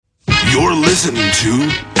You're listening to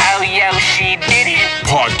Oh, Yoshi did it.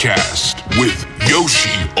 Podcast with Yoshi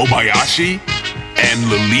Obayashi and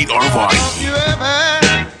Lalit Arvani. You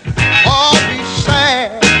ever all be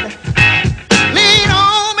sad? Lean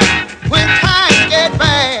on me when times get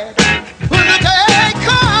bad. When the day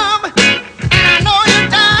come and I know you're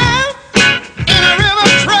down in a river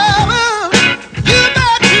of trouble, you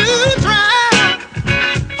bet you drown.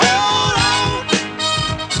 Hold on,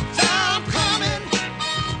 time coming.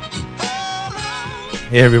 Hold on.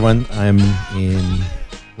 Hey everyone, I'm in.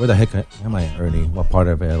 Where the heck am I, Ernie? What part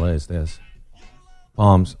of LA is this?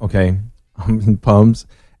 Palms. Okay, I'm in Palms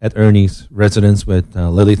at Ernie's residence with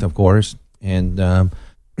Lilith, of course, and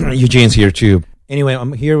Eugene's here too. Anyway,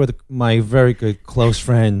 I'm here with my very good close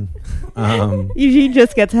friend. Eugene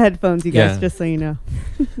just gets headphones, you guys, Yeah. just so you know.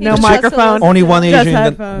 No Just microphone. Only one Just Asian,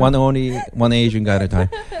 headphones. only one Asian guy at a time.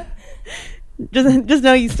 Just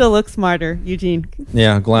know you still look smarter, Eugene.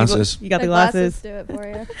 Yeah, glasses. You got the glasses. do it for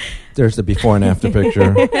you. There's the before and after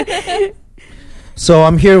picture. So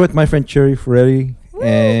I'm here with my friend Cherry Ferretti,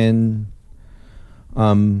 and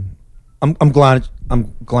I'm glad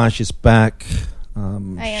she's back. I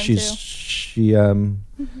am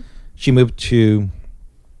She moved to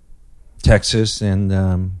Texas, and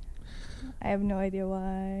I have no idea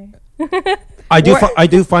why. I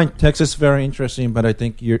do find Texas very interesting, but I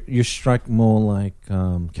think you strike more like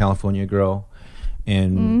California girl,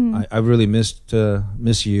 and I really miss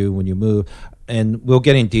you when you move, and we'll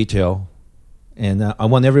get in detail. And I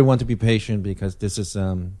want everyone to be patient because this is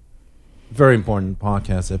very important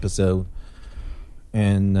podcast episode.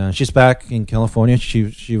 And she's back in California.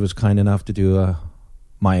 She was kind enough to do our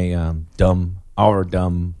dumb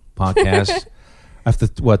podcast. After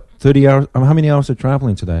 30 hours? How many hours of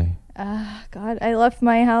traveling today? God, I left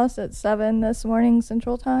my house at 7 this morning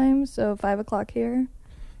Central Time, so 5 o'clock here.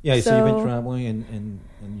 Yeah, so you've been So- traveling and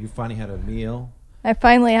you finally had a meal. I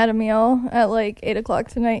finally had a meal at like 8 o'clock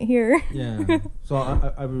tonight here. Yeah. So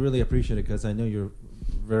I would really appreciate it because I know you're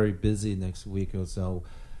very busy next week or so.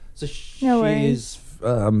 So she No worries. is,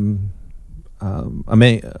 I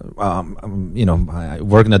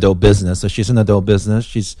work in adult business. So she's in adult business.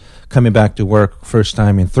 She's coming back to work first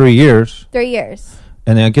time in 3 years. 3 years.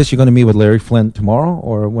 And I guess you're going to meet with Larry Flint tomorrow,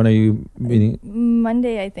 or when are you meeting?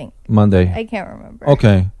 Monday, I think. Monday. I can't remember.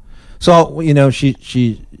 Okay. So,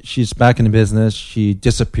 she's back in the business. She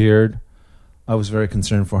disappeared. I was very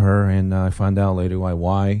concerned for her, and I found out later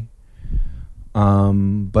why.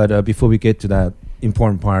 But before we get to that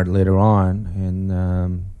important part later on, and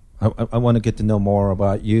I want to get to know more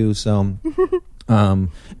about you. So, and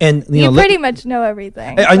You pretty much know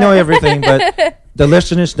everything. I know everything, but the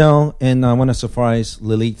listeners know, and I want to surprise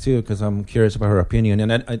Lily too because I'm curious about her opinion,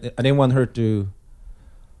 and I didn't want her to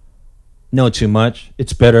know too much.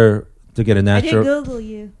 It's better to get a I did natural. Google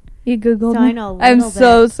you. You Googled So me? I know a I'm little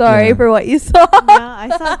so bit. sorry Yeah. for what you saw. No, I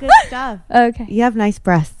saw good stuff. Okay. You have nice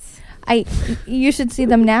breasts. You should see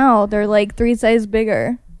them now. They're like 3 sizes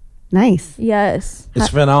bigger. Nice. Yes. It's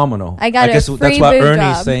phenomenal. I got a guess free that's what boob Ernie's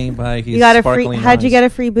job. saying by his You got a free. sparkling How'd you eyes. get a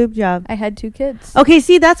free boob job? I had 2 kids. Okay,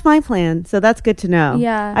 see, that's my plan. So that's good to know.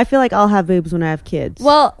 Yeah. I feel like I'll have boobs when I have kids.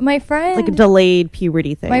 Well, my friend, like a delayed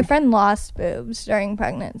puberty thing. my friend lost boobs during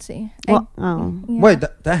pregnancy. Well, oh. Yeah. Wait,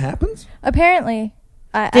 that happens? Apparently.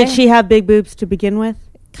 Did she have big boobs to begin with?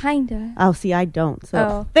 Kinda. Oh, see, I don't.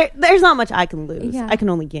 So Oh. there's not much I can lose. Yeah. I can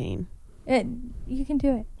only gain. You can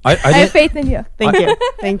do it. I I have didn't. faith in you. Thank you.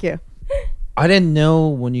 Thank you. I didn't know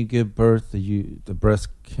when you give birth the breast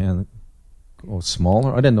can go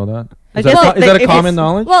smaller. I didn't know that. I Is guess that, if is that a it's- common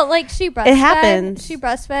knowledge? Well, like she breastfed. happens. She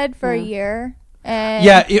breastfed for a Yeah. year. And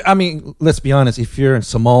Yeah, I mean, let's be honest. If you're in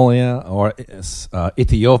Somalia or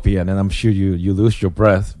Ethiopia, then I'm sure you lose your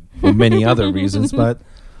breath for many other reasons. But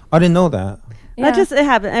I didn't know that. Yeah. It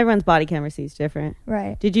happens. Everyone's body chemistry is different.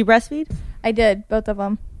 Right. Did you breastfeed? I did both of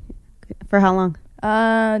them. For how long?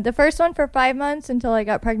 The first one for 5 months until I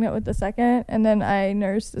got pregnant with the second, and then I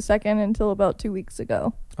nursed the second until about 2 weeks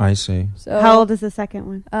ago. I see. So How old is the second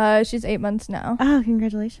one? She's 8 months now. Oh,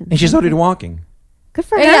 congratulations. And she's already walking. Good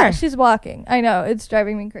for her. Yeah, she's walking. I know, it's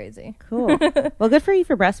driving me crazy. Cool. Well, good for you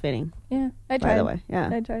for breastfeeding, Yeah, I by tried. the way. Yeah.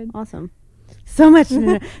 I tried. Awesome. So much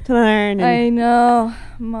to learn. I know,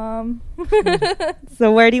 Mom.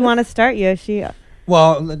 So where do you want to start, Yoshi?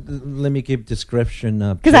 Well, let me give description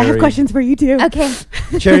of Because I have questions for you, too. Okay.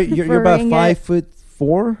 Cherry, you're about Bring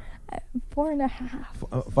 5'4",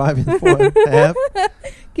 4.5. 5 and 4 and a half.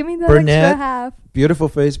 Give me that Brunette. extra half. Beautiful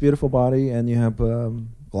face, beautiful body, and you have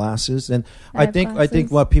glasses. And I I have think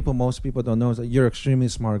glasses. what most people don't know is that you're an extremely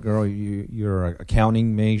smart girl. You're an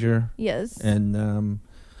accounting major, Yes. and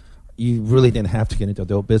you really didn't have to get into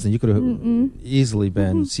adult business. You could have easily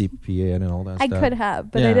been CPA and all that I stuff. could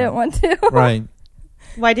have, but Yeah. I didn't want to. Right.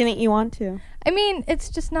 Why didn't you want to? I mean, it's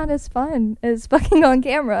just not as fun as fucking on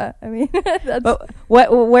camera. I mean, that's But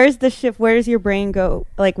where's the shift? Where does your brain go?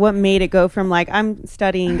 Like, what made it go from like I'm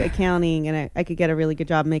studying accounting and I could get a really good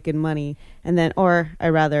job making money, and then or I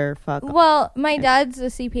rather fuck. well, my dad's a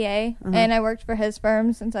CPA, and I worked for his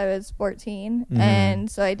firm since I was 14,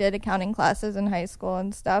 and so I did accounting classes in high school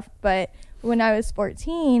and stuff. But when I was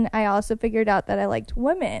 14, I also figured out that I liked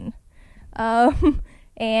women,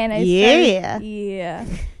 and I started,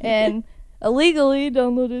 and illegally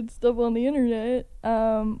downloaded stuff on the internet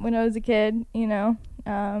when I was a kid, you know,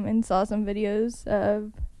 and saw some videos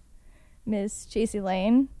of Miss Chasey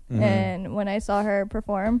Lane. And when I saw her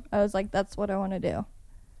perform, I was like, that's what I want to do.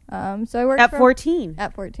 So I worked At 14?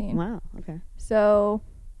 At 14. Wow, okay. So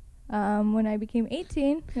when I became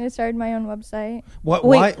 18, I started my own website.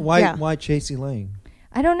 Why yeah. Chasey Lane?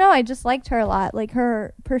 I don't know. I just liked her a lot. Like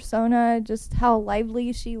her persona, just how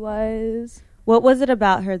lively she was. What was it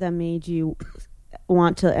about her that made you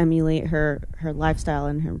want to emulate her lifestyle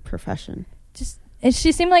and her profession? And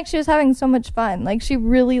she seemed like she was having so much fun. Like she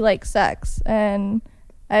really liked sex, and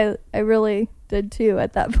I really did too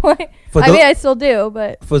at that point. I still do,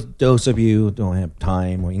 but For those of you who don't have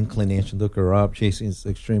time or inclination, look her up. Chasey is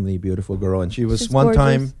an extremely beautiful girl, and she was She's one gorgeous.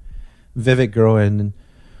 time Vivid girl, and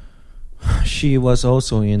she was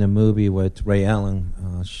also in a movie with Ray Allen.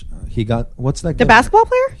 He got what's that? The game? basketball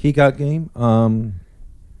player? He got game.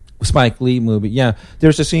 Spike Lee movie. Yeah,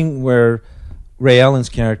 there's a scene where Ray Allen's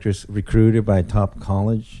character is recruited by a top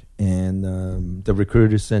college, and the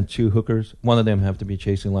recruiters sent two hookers. One of them have to be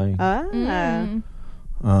Chasey Lane.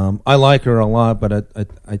 I like her a lot, but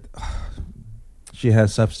I she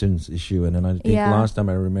has substance issue, and then I think Yeah. last time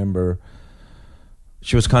I remember,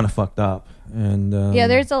 she was kind of fucked up. And yeah,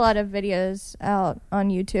 there's a lot of videos out on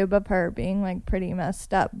YouTube of her being like pretty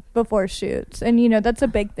messed up before shoots. And you know, that's a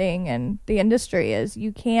big thing in the industry is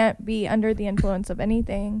you can't be under the influence of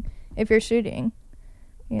anything if you're shooting.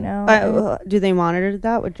 You know. Do they monitor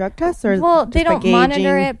that with drug tests? Or Well, just they by don't monitor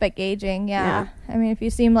gauging? it, but gauging, yeah. I mean, if you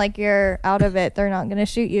seem like you're out of it, they're not going to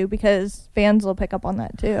shoot you because fans will pick up on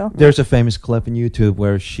that too. there's a famous clip in YouTube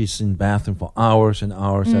where she's in bathroom for hours and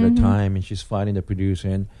hours at a Mm-hmm. time, and she's fighting the producer.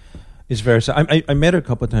 And it's very. I met her a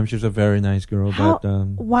couple of times. She was a very nice girl, but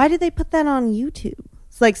Why did they put that on YouTube?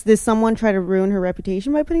 It's like, did someone try to ruin her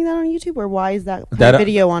reputation by putting that on YouTube, or why is that,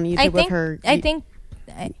 video on YouTube of her?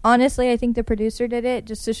 Honestly, I think the producer did it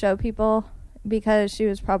just to show people because she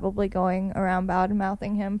was probably going around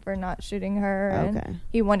bad-mouthing him for not shooting her. Okay. And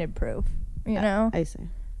he wanted proof, you know? I see.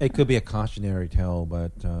 it could be a cautionary tale.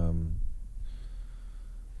 But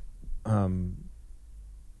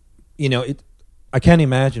you know, I can't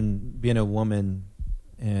imagine being a woman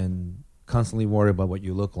and constantly worry about what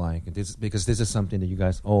you look like. Because this is something that you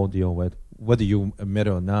guys all deal with, whether you admit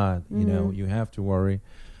it or not. You know, you have to worry.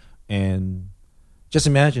 And just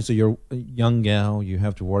imagine, so you're a young gal, you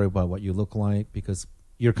have to worry about what you look like because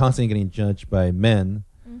you're constantly getting judged by men.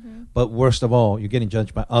 But worst of all, you're getting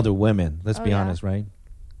judged by other women. Let's be yeah. honest, right?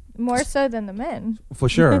 More so than the men. For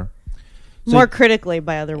sure. So More critically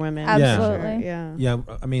by other women. Absolutely. Yeah. yeah,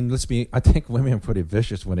 I mean, I think women are pretty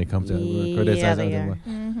vicious when it comes to criticizing they other are.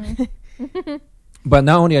 women. But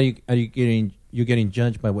not only are you getting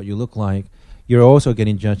judged by what you look like, you're also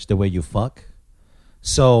getting judged the way you fuck.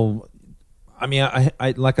 So, I mean,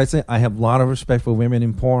 I like I said, I have a lot of respect for women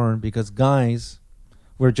in porn because guys,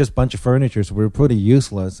 we're just a bunch of furniture, so we're pretty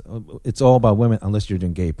useless. It's all about women, unless you're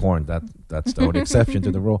doing gay porn. That's the only exception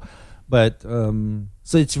to the rule. But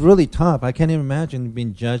so it's really tough. I can't even imagine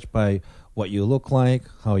being judged by what you look like,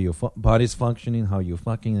 how your body's functioning, how you're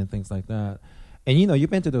fucking, and things like that. And you know,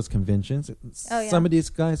 you've been to those conventions. Oh, yeah. Some of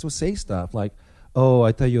these guys will say stuff like, "Oh,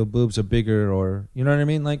 I thought your boobs are bigger," or you know what I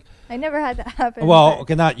mean? Like, I never had that happen. well, but-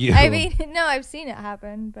 okay, not you. I mean, no, I've seen it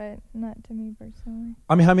happen, but not to me personally.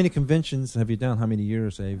 I mean, how many conventions have you done? How many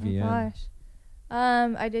years AVN? Oh,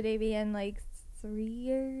 gosh. I did AVN like 3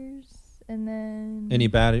 years, and then... Any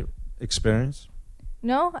bad experience?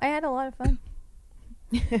 No, I had a lot of fun.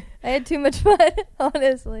 I had too much fun,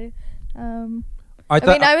 honestly. I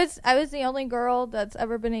mean, I was the only girl that's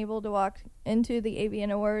ever been able to walk into the AVN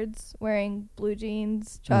Awards wearing blue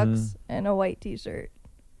jeans, chucks, and a white T-shirt.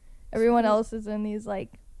 Everyone else is in these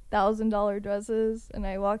like $1,000 dresses, and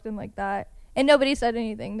I walked in like that, and nobody said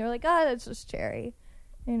anything. They're like, "Ah, that's just Cherry,"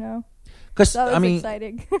 you know. Because That was I mean,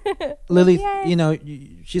 exciting. Lily, Yay. you know,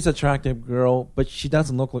 she's an attractive girl, but she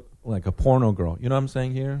doesn't look like a porno girl. You know what I'm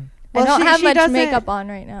saying here? I don't have she much doesn't- makeup on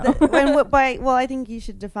right now. I think you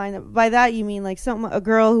should define that. By that you mean like a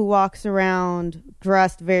girl who walks around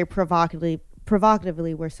dressed very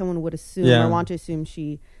provocatively, where someone would assume Yeah. or want to assume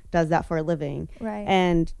she does that for a living. Right.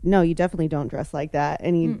 And no, you definitely don't dress like that,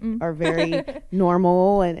 and you are very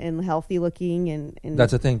normal and healthy looking, and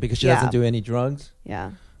That's the thing, because she Yeah. doesn't do any drugs.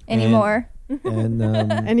 yeah Anymore. And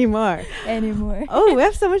anymore. Anymore. Oh, we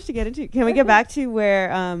have so much to get into. Can we get back to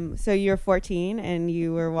where so you're 14 and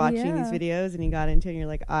you were watching these Yeah. videos and you got into it and you're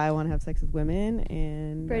like, I want to have sex with women,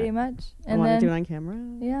 and Pretty much. I And want to then do it on camera.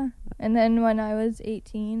 yeah. And then when I was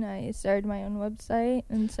 18, I started my own website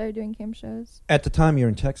and started doing cam shows. at the time you're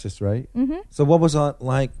in Texas, right? Mhm. So what was that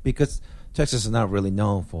like? Because Texas is not really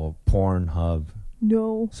known for Pornhub.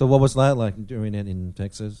 No. So what was that like doing it in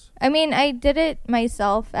Texas? I mean, I did it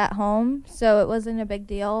myself at home, so it wasn't a big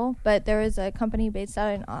deal. But there was a company based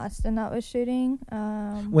out in Austin that was shooting.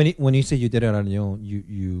 When you say you did it on your own,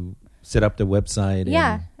 you set up the website.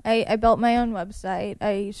 Yeah, I built my own website.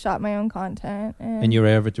 I shot my own content. And you were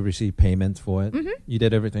able to receive payments for it. Mhm. You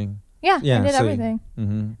did everything. Yeah, Yeah, I did so- everything.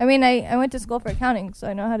 Mm-hmm. I mean, I went to school for accounting, so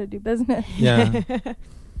I know how to do business. Yeah.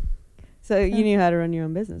 So you knew how to run your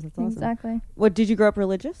own business. That's awesome. Exactly. What, did you grow up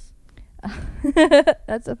religious?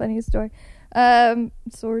 That's a funny story.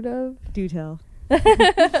 Sort of. Do tell.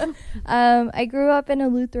 I grew up in a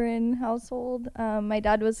Lutheran household. My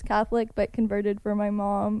dad was Catholic but converted for my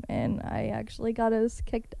mom, and I actually got us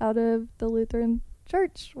kicked out of the Lutheran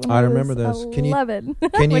church when I I remember was this. Can you- 11.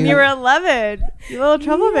 Can When you were 11, you little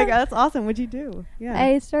troublemaker. Yeah. That's awesome. What'd you do? Yeah.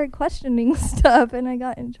 I started questioning stuff, and I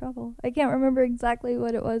got in trouble. I can't remember exactly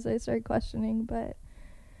what it was I started questioning, but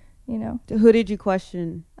you know. Who did you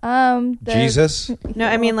question? Jesus? No,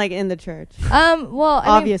 I mean like in the church. Well, I mean,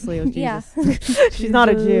 Obviously, it was yeah. Jesus. She's not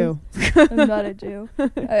a Jew. I'm not a Jew.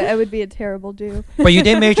 I would be a terrible Jew. But you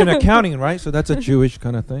did major in accounting, right? So that's a Jewish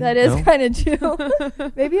kind of thing. That is no? kind of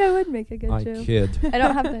Jew. Maybe I would make a good I Jew. kid. I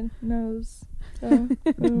don't have the nose. So,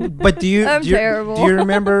 But do you I'm do you, terrible. do you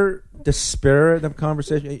remember the spirit of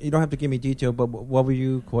conversation? You don't have to give me detail, but what were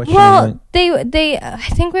you questioning? well, they. I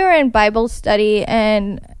think we were in Bible study,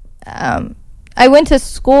 and I went to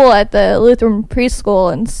school at the Lutheran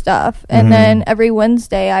preschool and stuff, and Mhm. then every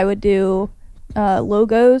Wednesday I would do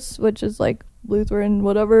logos, which is like Lutheran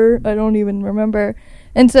whatever. I don't even remember.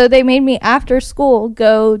 And so they made me after school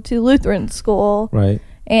go to Lutheran school, Right,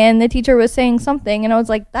 and the teacher was saying something, and I was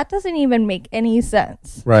like, that doesn't even make any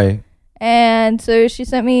sense. right. And so she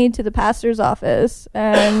sent me to the pastor's office,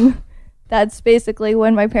 and that's basically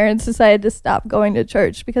when my parents decided to stop going to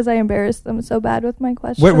church because I embarrassed them so bad with my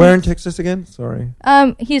questions. Where in Texas again? Sorry.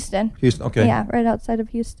 Houston. Houston. Okay. Yeah, right outside of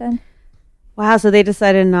Houston. Wow. So they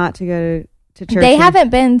decided not to go to church. They and- haven't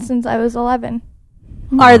been since I was 11.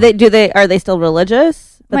 Are they still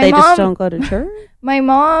religious? But My they just mom- don't go to church. My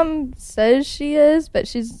mom says she is, but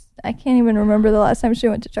I can't even remember the last time she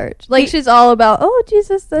went to church. Like, she's all about, oh,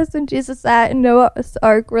 Jesus this and Jesus that, and Noah's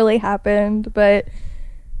Ark really happened, but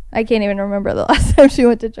I can't even remember the last time she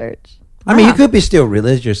went to church. I mean, you could be still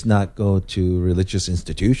religious, not go to religious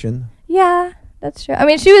institution. Yeah, that's true. I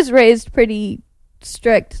mean, she was raised pretty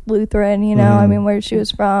strict Lutheran, you know. I Mhm. mean, where she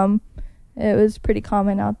was from, it was pretty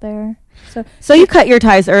common out there. So you cut your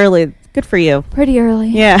ties early. Good for you. Pretty early.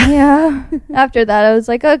 Yeah. Yeah. After that, I was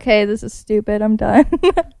like, okay, this is stupid. I'm done.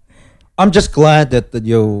 I'm just glad that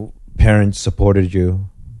your parents supported you.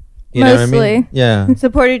 You know what I mean? Mostly. Yeah.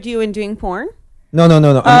 Supported you in doing porn. No.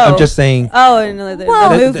 I'm just saying. Oh, and the Well-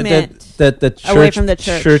 that- movement. that church, Away from the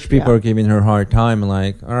church, people yeah. are giving her a hard time.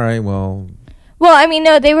 Like, all right, well, Well, I mean,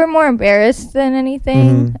 no, they were more embarrassed than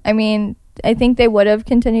anything. Mhm. I mean, I think they would have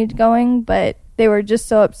continued going, but they were just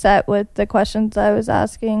so upset with the questions I was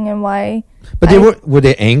asking and why. but were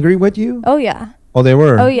they angry with you? Oh, yeah. Oh, they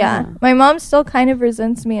were. Oh, yeah. Yeah. My mom still kind of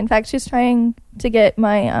resents me. In fact, she's trying to get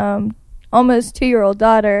my almost 2-year-old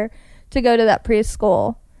daughter to go to that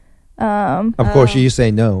preschool. Of course, you say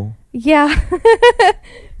no. Yeah.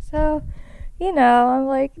 So, you know, I'm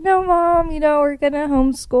like, no, Mom, you know, we're going to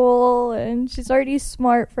homeschool, and she's already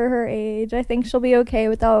smart for her age. I think she'll be okay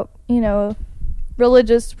without, you know,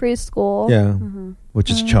 religious preschool. Yeah, Mhm. which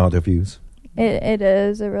is child abuse. It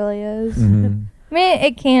is. It really is. Mhm. I mean,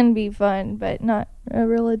 it can be fun, but not a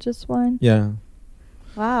religious one. Yeah.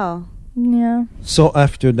 Wow. Yeah. So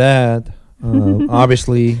after that,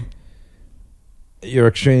 obviously, you're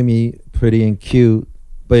extremely pretty and cute,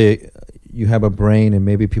 but you have a brain, and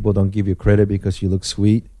maybe people don't give you credit because you look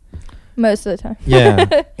sweet. Most of the time. Yeah,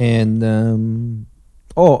 and and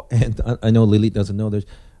I know Lily doesn't know this.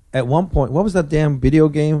 At one point, what was that damn video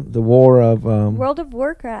game? The War of World of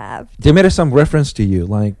Warcraft. They made some reference to you,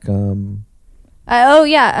 like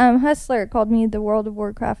Hustler called me the World of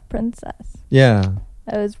Warcraft princess. Yeah.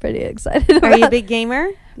 I was pretty excited. Are you a big gamer?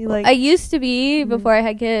 You like? I used to be before I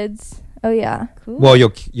had kids. Oh yeah. Cool. Well,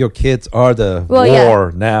 your kids are the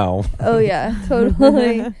war now. Oh yeah,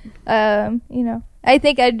 totally. I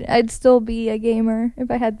think I'd still be a gamer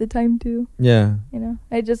if I had the time to. Yeah.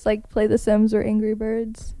 I just like play The Sims or Angry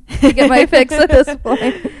Birds to get my fix at this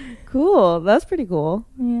point. Cool. That's pretty cool.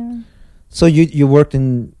 Yeah. So you worked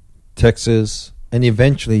in Texas, and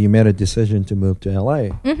eventually you made a decision to move to LA.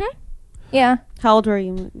 Mhm. Yeah. How old were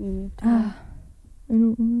you? You moved to I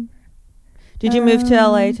don't remember. Did you move to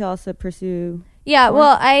LA to also pursue? Yeah.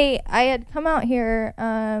 Well, I had come out here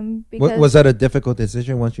because Was that a difficult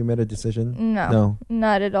decision once you made a decision? No,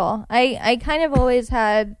 not at all. I kind of always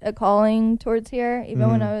had a calling towards here. Even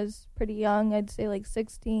when I was pretty young, I'd say like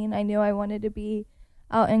 16, I knew I wanted to be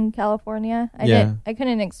out in California. I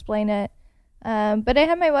couldn't explain it. But I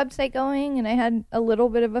had my website going, and I had a little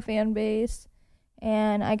bit of a fan base,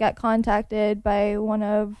 and I got contacted by one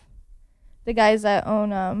of the guys that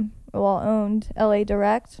owned LA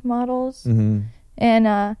Direct Models,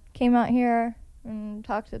 and came out here and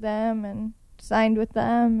talked to them and signed with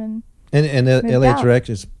them, and LA out. Direct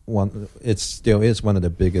is one. It still is one of the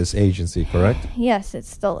biggest agency, correct? Yes, it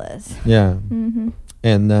still is. Yeah. Mm-hmm.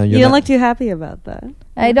 And you don't look too happy about that.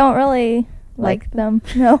 I don't really like them.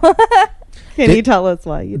 No. Can you tell us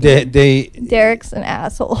why? Derek's an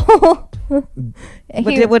asshole.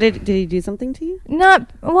 Did he do something to you?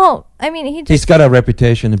 Not well. I mean, he's got a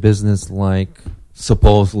reputation in business, like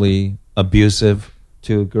supposedly abusive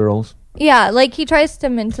to girls. Yeah, like he tries to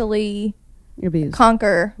mentally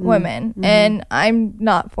conquer women, and I'm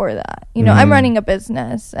not for that. I'm running a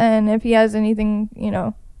business, and if he has anything,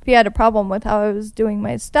 if he had a problem with how I was doing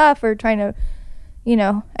my stuff or trying to,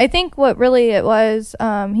 I think what really it was,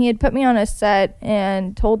 he had put me on a set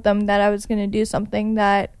and told them that I was going to do something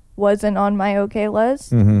that wasn't on my okay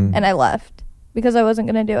list, and I left because I wasn't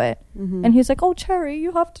going to do it. And he's like, "Oh, Cherry,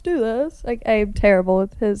 you have to do this." Like, I'm terrible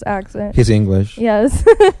with his accent. His English. Yes.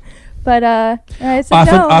 But I said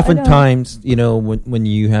no. Oftentimes, when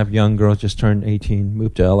you have young girls just turned 18,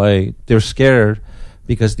 move to LA, they're scared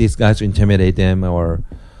because these guys intimidate them or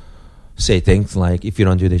say things like, if you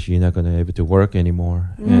don't do this, you're not going to be able to work anymore.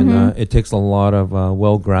 And it takes a lot of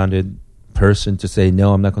well-grounded person to say,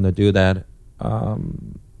 no, I'm not going to do that.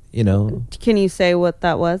 Can you say what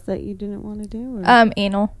that was that you didn't want to do? Or?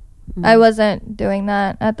 Anal. I wasn't doing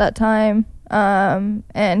that at that time.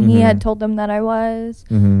 And he had told them that I was.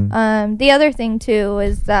 The other thing, too,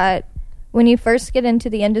 is that when you first get into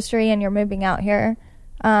the industry and you're moving out here,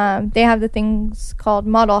 they have the things called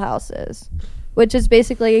model houses, which is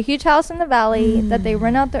basically a huge house in the valley that they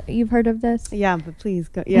rent out. You've heard of this? Yeah, but please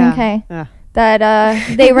go. Yeah. Okay.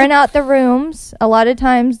 That they rent out the rooms. A lot of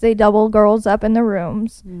times they double girls up in the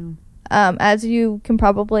rooms. As you can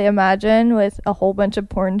probably imagine, with a whole bunch of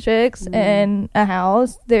porn chicks in a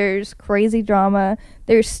house, there's crazy drama,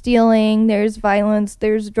 there's stealing, there's violence,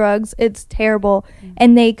 there's drugs. It's terrible.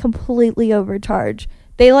 And they completely overcharge.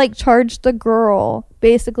 They charge the girl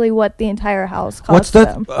basically what the entire house costs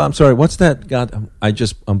them. I'm sorry, what's that? God, I'm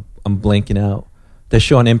blanking out. The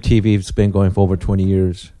show on MTV has been going for over 20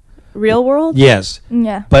 years. Real World? Yes.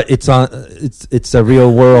 Yeah. But it's on. It's a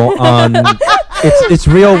Real World on. it's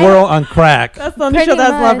Real World on crack. That's the only show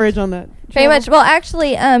that has leverage on that. Pretty much. Well,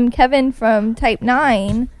 actually, Kevin from Type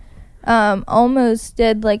 9 almost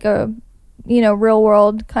did a Real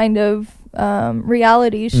World kind of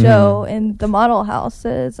reality show in the model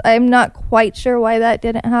houses. I'm not quite sure why that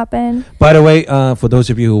didn't happen. By the way, for those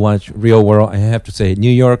of you who watch Real World, I have to say New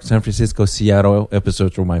York, San Francisco, Seattle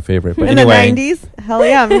episodes were my favorite. But in anyway, the 90s? Hell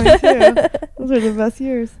yeah, mine too. Those were the best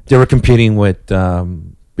years. They were competing with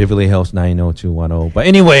Beverly Hills 90210. But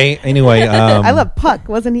anyway. I love Puck.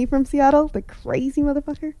 Wasn't he from Seattle? The crazy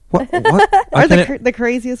motherfucker? What? Or the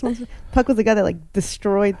craziest ones. Puck was the guy that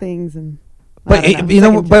destroyed things and... But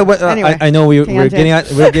anyway, I know we're getting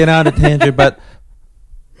out of tangent, but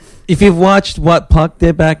if you've watched what Puck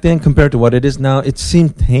did back then compared to what it is now, it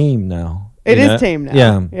seemed tame now. It is tame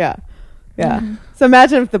now. Yeah. So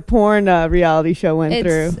imagine if the porn reality show went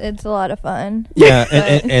through. It's a lot of fun. Yeah,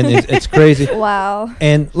 and it's crazy. Wow.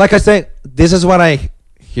 And like I say, this is what I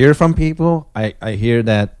hear from people. I hear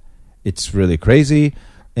that it's really crazy,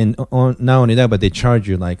 and not only that, but they charge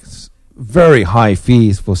you very high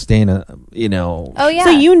fees for staying Oh yeah. So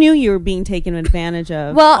you knew you were being taken advantage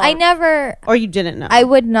of. Well, I never. Or you didn't know. I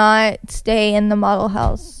would not stay in the model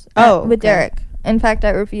house. With Derek. In fact, I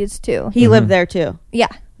refused to. He lived there too. Yeah.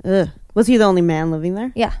 Ugh. Was he the only man living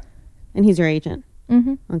there? Yeah. And he's your agent.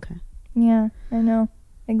 Mm-hmm. Okay. Yeah, I know.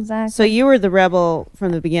 exactly. So you were the rebel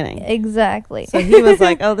from the beginning. Exactly. So he was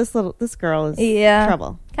like, "Oh, this girl is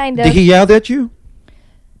trouble." Kind of. Did he yell at you?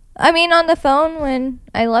 I mean, on the phone when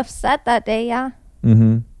I left set that day, yeah.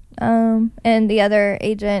 Mm-hmm. And the other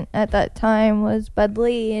agent at that time was Bud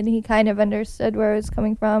Lee, and he kind of understood where it was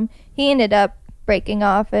coming from. He ended up breaking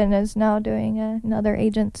off and is now doing another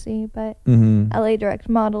agency, but LA Direct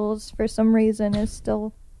Models, for some reason, is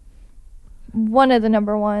still one of the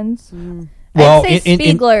number ones. Well, I'd say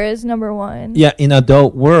Spiegler is number one. Yeah, in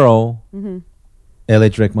adult world, LA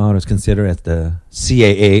Direct Model is considered as the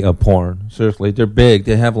CAA of porn. Seriously, they're big.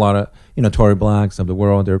 They have a lot of, Tory Blacks of the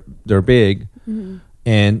world. They're big.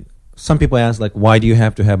 And some people ask, like, why do you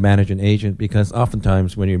have to have manager and agent? Because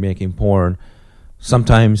oftentimes when you're making porn,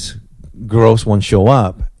 sometimes girls won't show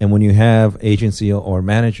up. And when you have agency or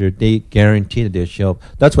manager, they guarantee that they'll show up.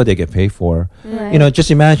 That's what they get paid for. Right.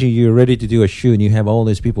 Just imagine you're ready to do a shoot and you have all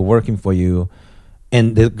these people working for you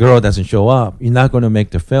and the girl doesn't show up. You're not going to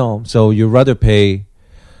make the film. So you'd rather pay.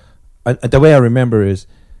 The way I remember is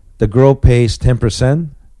the girl pays 10%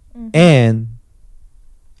 and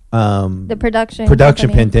the production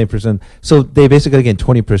paying 10%. So they basically get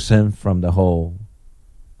 20% from the whole.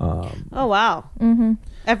 Oh wow!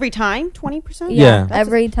 Every time, 20%. Yeah.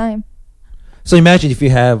 Every time. So imagine if you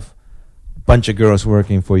have a bunch of girls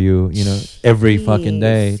working for you, every fucking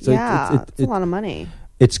day. So it's a lot of money.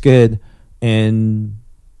 It's good,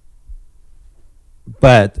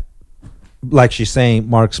 but like she's saying,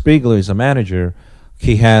 Mark Spiegler is a manager.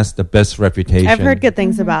 He has the best reputation. I've heard good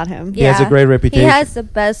things about him. He has a great reputation. He has the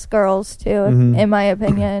best girls too, in my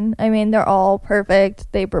opinion. I mean, they're all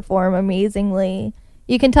perfect. They perform amazingly.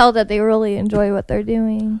 You can tell that they really enjoy what they're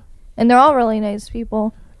doing, and they're all really nice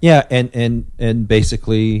people. Yeah, and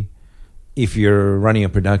basically, if you're running a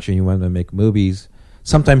production, you want to make movies.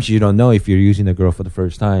 Sometimes you don't know if you're using a girl for the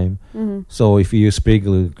first time. So if you use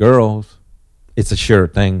Spiegler girls, it's a sure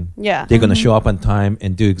thing. Yeah, they're gonna show up on time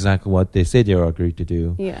and do exactly what they say they agreed to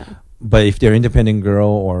do. Yeah. But if they're independent girl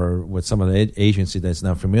or with some of the agency that's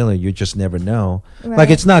not familiar, you just never know. Right. Like,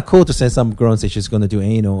 it's not cool to send some girl and say she's going to do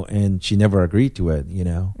anal and she never agreed to it,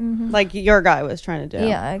 Like your guy was trying to do.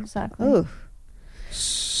 Yeah, exactly. Ooh.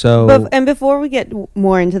 So, and before we get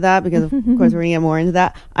more into that, because of course we're gonna get more into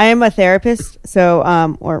that, I am a therapist, so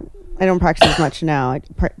or I don't practice as much now. I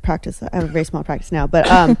have a very small practice now,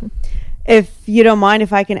 but if you don't mind,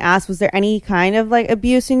 if I can ask, was there any kind of like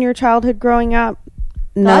abuse in your childhood growing up?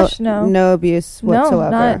 Gosh, no. No abuse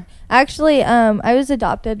whatsoever. No, not. Actually, I was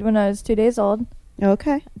adopted when I was 2 days old.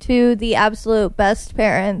 Okay. To the absolute best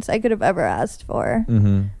parents I could have ever asked for.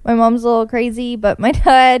 mm-hmm. My mom's a little crazy, but my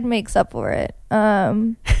dad makes up for it.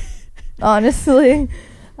 Honestly,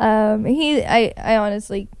 I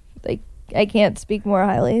honestly, like, I can't speak more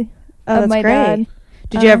highly of my dad.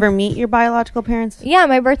 Did you ever meet your biological parents? Yeah,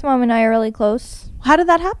 my birth mom and I are really close. How did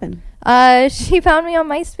that happen? She found me on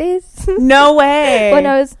MySpace. No way. When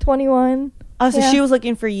I was 21. Oh, so she was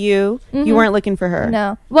looking for you. You weren't looking for her.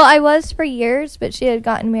 No. Well, I was for years, but she had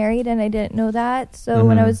gotten married and I didn't know that. So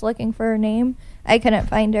when I was looking for her name, I couldn't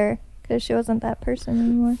find her because she wasn't that person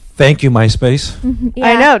anymore. Thank you, MySpace. Yeah.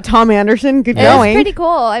 I know. Tom Anderson. Good It going. was pretty cool.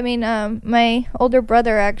 I mean, my older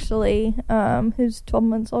brother actually, who's 12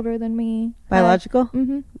 months older than me. Biological?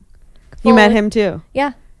 Mm-hmm. You met him too?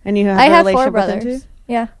 Yeah. And you have I a have relationship 4 brothers. with him too?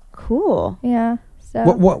 Yeah. Cool. Yeah. So.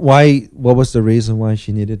 What was the reason why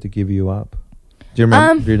she needed to give you up? Do you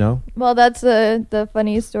remember? Do you know? Well, that's the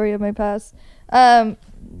funniest story of my past. The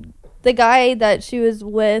guy that she was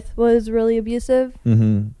with was really abusive.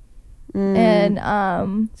 Mm-hmm.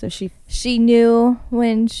 And so she knew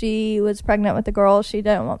when she was pregnant with the girl, she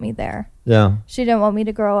didn't want me there. Yeah. She didn't want me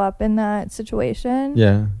to grow up in that situation.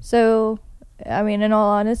 Yeah. So, I mean, in all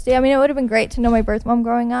honesty, I mean, it would have been great to know my birth mom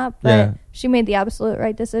growing up, but she made the absolute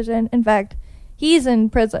right decision. In fact, he's in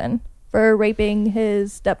prison for raping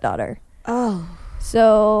his stepdaughter. Oh.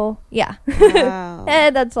 So, yeah. Wow.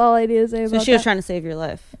 That's all I do to say about that. So she was trying to save your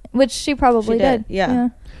life. Which she probably did. Yeah.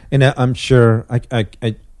 And I'm sure,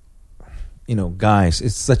 I guys,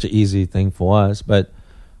 it's such an easy thing for us, but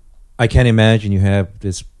I can't imagine you have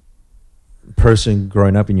this person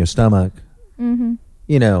growing up in your stomach, and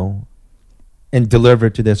deliver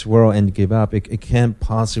to this world and give up. It can't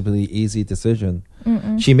possibly be an easy decision.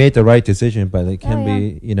 She made the right decision, but it can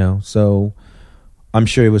be, so I'm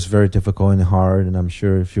sure it was very difficult and hard, and I'm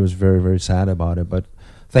sure she was very, very sad about it. But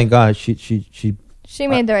thank God she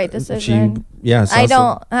made the right decision. I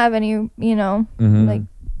don't have any, like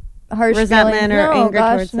harsh resentment or anger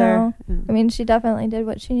towards her. Yeah. I mean, she definitely did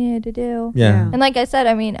what she needed to do. Yeah. And like I said,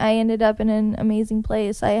 I mean, I ended up in an amazing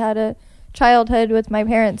place. I had a childhood with my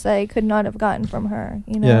parents that I could not have gotten from her,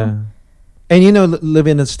 Yeah. And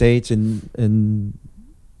living in the States and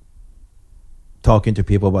talking to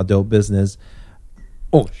people about their business.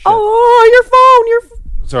 Oh, shit. Oh, your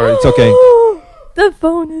phone! Sorry, it's okay. The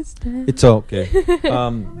phone is dead. It's okay.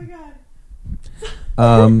 Oh my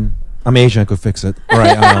god. I'm Asian. I could fix it. All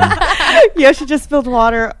right. Yoshi just spilled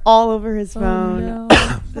water all over his phone. No.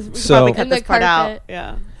 We So- probably cut And the this part out. carpet.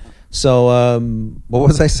 Yeah. So, what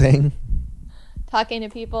was I saying? Talking to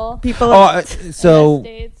people. People. So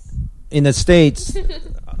States. in the States,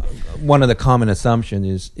 one of the common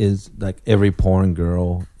assumptions is like every porn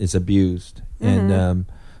girl is abused, and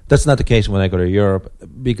that's not the case when I go to Europe,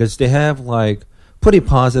 because they have like pretty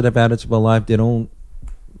positive attitude about life. They don't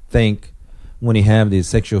think when you have these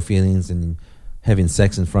sexual feelings and having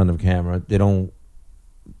sex in front of camera, they don't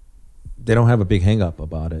have a big hang up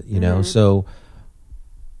about it, So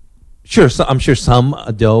sure, I'm sure some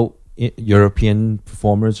adult European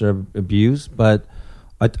performers are abused, but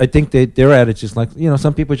I think their attitude is like,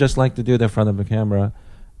 some people just like to do it in front of the camera,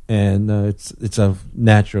 and it's a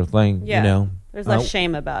natural thing, Yeah. There's less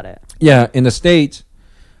shame about it. Yeah, in the States,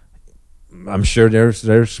 I'm sure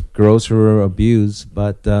there's girls who are abused,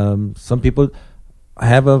 but some people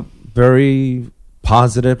have a very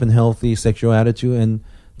positive and healthy sexual attitude, and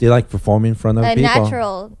they like performing in front of people.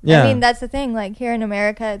 Natural. Yeah. I mean, that's the thing. Like here in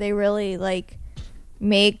America, they really like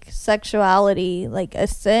make sexuality like a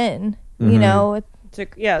sin.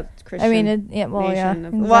 It's Christian. I mean, yeah. Well,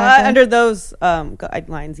 Exactly. under those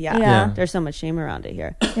guidelines, Yeah. there's so much shame around it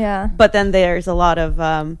here. Yeah. But then there's a lot of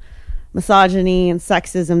misogyny and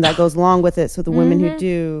sexism that goes along with it. So the women who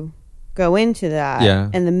do go into that,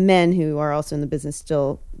 and the men who are also in the business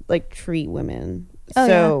still like treat women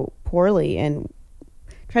poorly and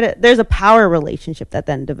there's a power relationship that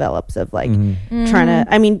then develops of like trying to.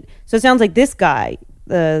 I mean, so it sounds like this guy,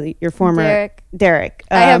 your former Derek.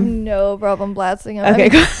 I have no problem blasting him. Okay, I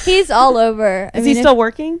mean, he's all over. Is he still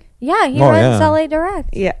working? Yeah, he runs LA Direct.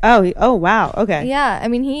 Yeah. Oh, wow. Okay. Yeah, I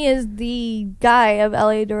mean, he is the guy of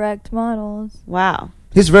LA Direct models. Wow.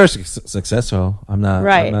 He's very successful. I'm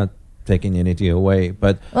not taking anything away,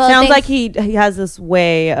 but sounds like he has this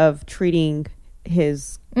way of treating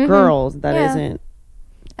his girls that isn't.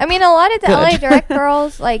 I mean, a lot of the good. LA Direct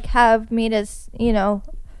girls like have made us,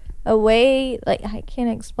 a way, like I can't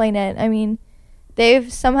explain it. I mean,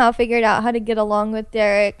 they've somehow figured out how to get along with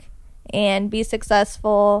Derek and be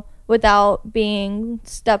successful without being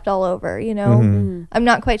stepped all over, I'm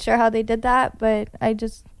not quite sure how they did that, but I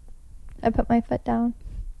put my foot down.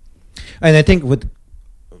 And I think with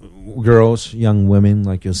girls, young women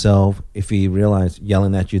like yourself, if he realizes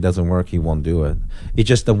yelling at you doesn't work, he won't do it. It's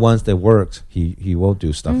just the ones that works, he will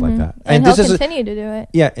do stuff like that. And he'll continue to do it.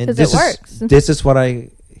 Yeah, and because it works. This is what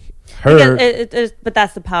I heard. But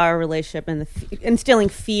that's the power relationship and instilling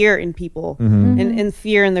fear in people and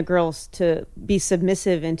fear in the girls to be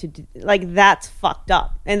submissive and to like that's fucked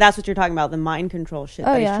up. And that's what you're talking about, the mind control shit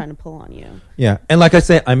that he's trying to pull on you. Yeah, and like I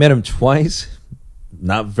said, I met him twice.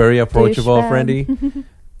 Not very approachable, friendly.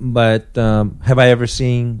 But have I ever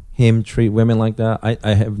seen him treat women like that?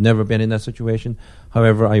 I have never been in that situation.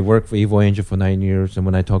 However, I worked for Evil Angel for 9 years, and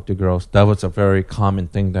when I talk to girls, that was a very common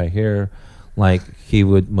thing that I hear. Like, he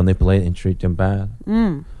would manipulate and treat them bad.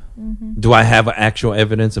 Do I have actual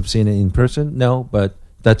evidence of seeing it in person? No, but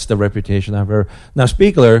that's the reputation I've heard. Now,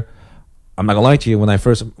 Spiegler, I'm not going to lie to you, when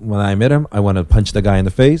I met him, I wanted to punch the guy in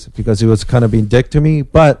the face because he was kind of being dick to me,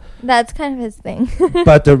 but that's kind of his thing.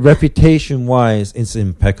 but the reputation-wise, it's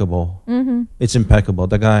impeccable. It's impeccable.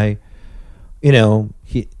 The guy,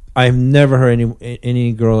 I've never heard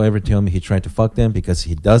any girl ever tell me he tried to fuck them, because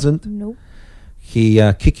he doesn't. Nope. He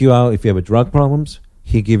kick you out if you have drug problems.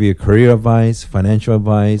 He give you career advice, financial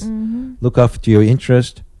advice, look after your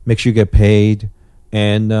interest, make sure you get paid,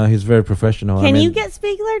 and he's very professional. Can you get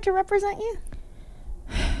Spiegler to represent you?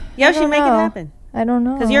 Yoshi, make it happen. I don't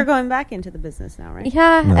know. Because you're going back into the business now, right?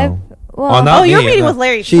 Yeah. No. You're meeting with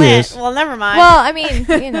Larry Flint. Well, never mind. Well, I mean,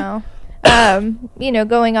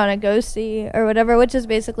 going on a go-see or whatever, which is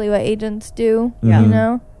basically what agents do,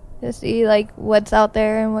 to see, like, what's out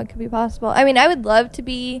there and what could be possible. I mean, I would love to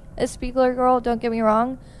be a Spiegler girl, don't get me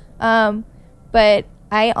wrong, but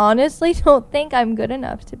I honestly don't think I'm good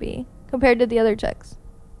enough to be, compared to the other chicks.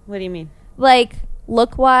 What do you mean? Like,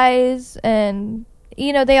 look-wise, and,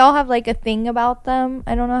 they all have, like, a thing about them.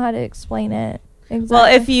 I don't know how to explain it. Exactly.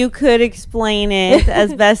 Well, if you could explain it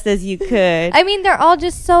as best as you could. I mean, they're all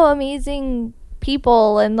just so amazing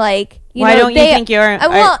people, and like, why don't you think you're? It's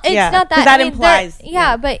not that. That implies.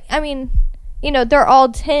 Yeah, but I mean, they're all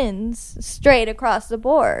 10s straight across the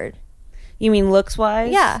board. You mean looks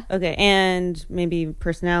wise? Yeah. Okay, and maybe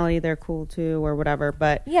personality, they're cool too, or whatever.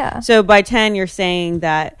 But yeah. So by 10, you're saying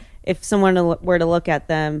that if someone were to look at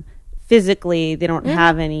them physically, they don't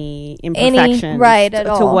have any imperfections right at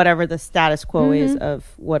to all. whatever the status quo is of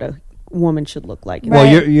what a woman should look like. Well,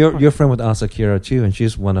 Right. you're friend with Asakura too, and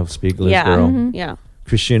she's one of Spiegel's girl. Yeah.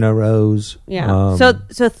 Christina Rose. Yeah.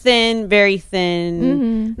 So thin, very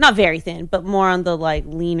thin. Not very thin, but more on the like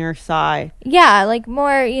leaner side. Yeah, like more,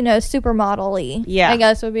 supermodel-y. Yeah. I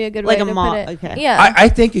guess would be a good Like way a to mo- put it. okay. Yeah, I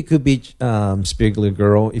think it could be Spiegel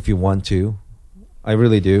girl if you want to. I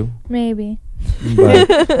really do. maybe.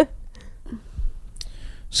 But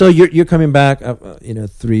so you're coming back,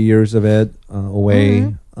 3 years of ed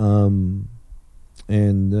away, and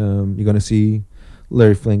you're gonna see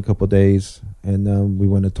Larry Flynn a couple of days, and we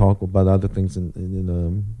want to talk about other things in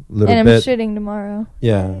a little And bit. I'm shooting tomorrow.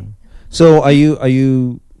 Yeah. So are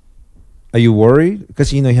you worried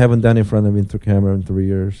because you haven't done it in front of the camera in 3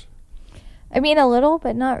 years? I mean, a little,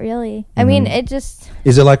 but not really. I mean, it just.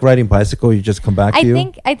 Is it like riding bicycle? You just come back to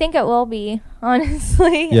you? I think it will be,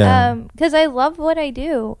 honestly. Yeah. Because I love what I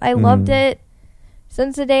do. I loved it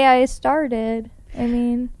since the day I started. I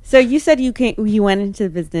mean, So you said you went into the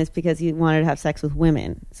business because you wanted to have sex with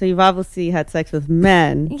women. So you've obviously had sex with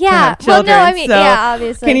men. to yeah. have children. Well, no, I mean, So yeah,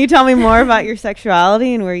 obviously. Can you tell me more about your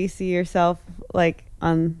sexuality and where you see yourself like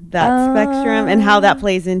on that spectrum and how that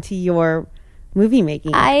plays into your movie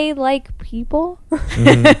making? I like people.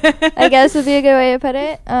 I guess would be a good way to put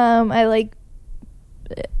it. I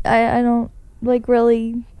don't like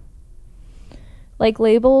really like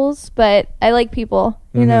labels, but I like people.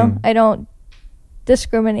 You know, I don't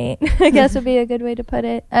discriminate. I guess would be a good way to put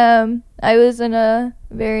it. I was in a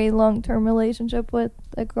very long-term relationship with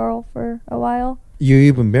a girl for a while. You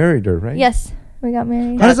even married her, right? Yes, we got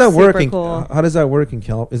married. How does that That's work? super cool. How does that work in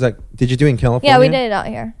California? Did you do it in California? Yeah, we did it out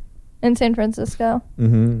here in San Francisco,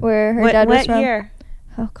 Mm-hmm. where her what dad was what from. year?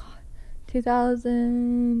 Oh God,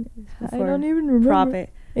 2000. I Before don't even remember. Prop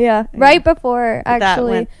it. Yeah, right before That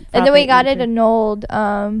actually, went- and then Prop we 8 got went it through. annulled,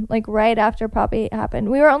 like right after Prop 8 happened.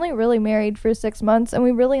 We were only really married for 6 months, and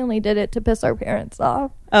we really only did it to piss our parents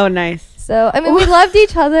off. Oh, nice. So I mean, we loved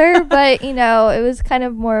each other, but it was kind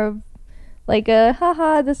of more of like a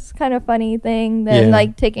haha, this is kind of funny thing than Yeah.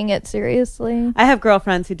 like taking it seriously. I have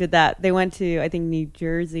girlfriends who did that. They went to, I think, New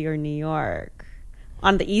Jersey or New York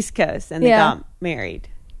on the East Coast, and they Yeah. got married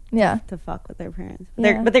Yeah. to fuck with their parents.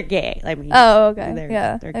 Yeah. But they're gay. I mean, Oh, okay. They're-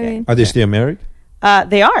 Yeah. they're I gay. mean, Are they still married?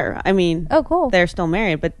 they are. I mean, oh, cool. they're still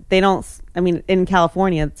married, but they don't. I mean, in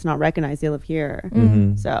California, it's not recognized. They live here,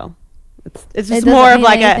 Mm-hmm. so it's It just doesn't more of mean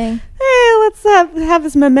like anything. hey, let's have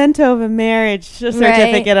this memento of a marriage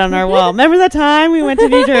certificate on our wall. Remember that time we went to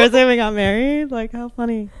New Jersey and we got married? Like, how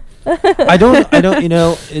funny. I don't.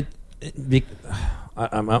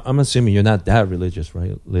 I'm assuming you're not that religious,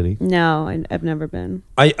 right, Lily? No, I've never been.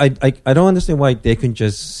 I don't understand why they can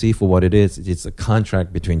just see for what it is. It's a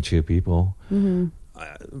contract between two people. Mm-hmm.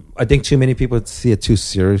 I think too many people see it too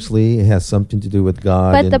seriously. It has something to do with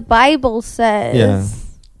God. But and the Bible says. Yeah.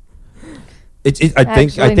 I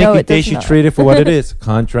think Actually, no, it they does should not. treat it for what it is.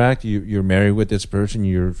 Contract. You're married with this person.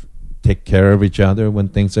 You take care of each other when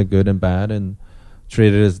things are good and bad, and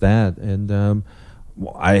treat it as that. And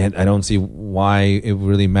I don't see why it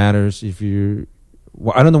really matters if you.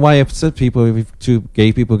 Well, I don't know why upset people if two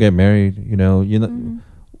gay people get married.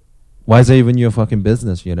 Why is that even your fucking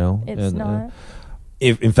business? It's not.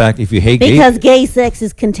 If in fact, if you hate gay, Because gay sex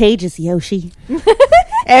is contagious, Yoshi.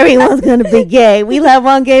 Everyone's gonna be gay. We let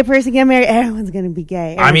one gay person get married. Everyone's gonna be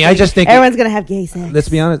gay. I mean, I just think everyone's gonna have gay sex. let's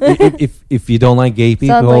be honest. If you don't like gay Sounds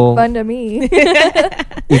people, like fun to me.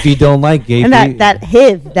 if you don't like gay and people, that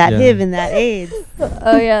HIV, Yeah. and that AIDS.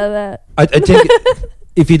 Oh yeah, that. I think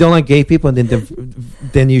if you don't like gay people,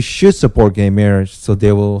 then you should support gay marriage, so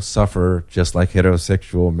they will suffer just like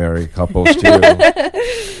heterosexual married couples too.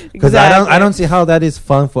 Because I don't see how that is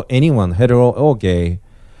fun for anyone, hetero or gay.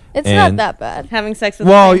 It's And- not that bad. Having sex with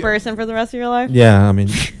Well, the same person for the rest of your life, Yeah, I mean,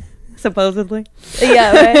 supposedly.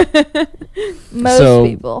 Yeah, right. Most So-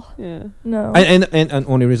 people. Yeah. No. and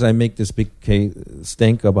only reason I make this big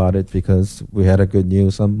stink about it because we had a good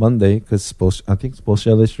news on Monday because I think Sports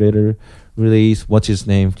Illustrated released what's his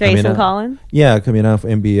name Jason Collins. Yeah, coming out for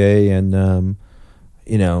NBA, and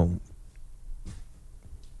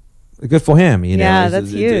good for him. Yeah,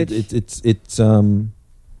 that's huge. It's I'm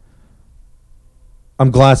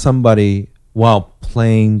glad somebody while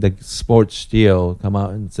playing the sports still come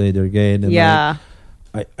out and say they're gay. And Yeah.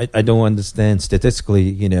 I don't understand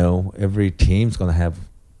statistically. Every team's gonna have.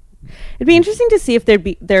 It'd be interesting to see if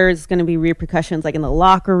there's going to be repercussions, like in the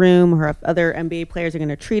locker room, or if other NBA players are going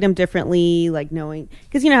to treat him differently, like knowing,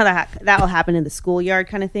 because you know how that will happen in the schoolyard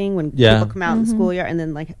kind of thing when Yeah. people come out in the schoolyard, and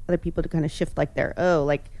then like other people to kind of shift like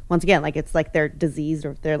once again, like it's like they're diseased,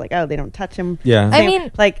 or if they're like, oh, they don't touch him. Yeah. I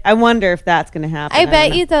mean, like I wonder if that's going to happen. I don't bet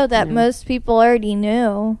know. you though that most people already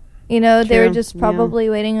knew. You know, they were True, just yeah. probably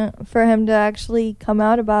waiting for him to actually come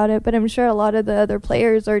out about it. But I'm sure a lot of the other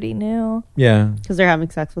players already knew. Yeah. because they're having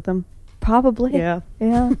sex with him. Probably. Yeah,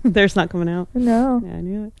 Yeah. theirs not coming out. No. Yeah, I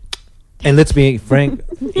knew it. And let's be frank,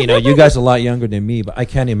 you know, you guys are a lot younger than me, but I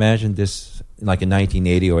can't imagine this like in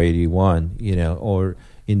 1980 or 81, you know, or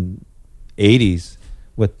in 80s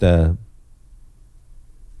with the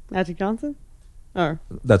Magic Johnson, or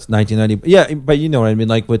that's 1990. Yeah, but you know what I mean,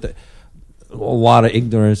 like with a lot of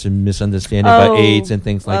ignorance and misunderstanding about AIDS and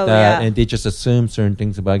things like that, yeah. and they just assume certain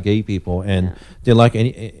things about gay people, and they're like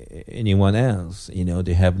anyone else. You know,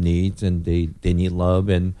 they have needs and they need love,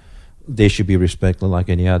 and they should be respected like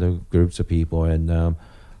any other groups of people. And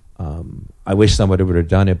I wish somebody would have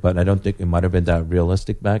done it, but I don't think it might have been that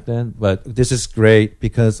realistic back then. But this is great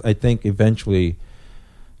because I think eventually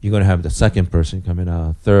you're going to have the second person coming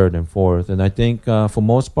out, third and fourth. And I think for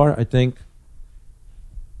most part, I think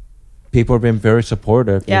people have been very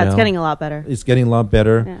supportive. yeah, you it's know. getting a lot better. It's getting a lot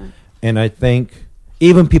better. Yeah. And I think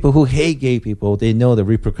even people who hate gay people, they know the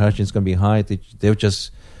repercussions going to be high. They'll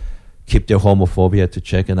just keep their homophobia to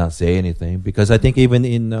check and not say anything. Because I think even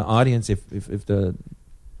in the audience, if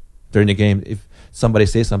during the game, if somebody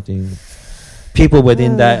says something, people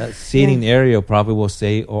within that seating area probably will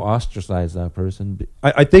say or ostracize that person.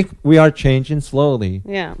 I think we are changing slowly.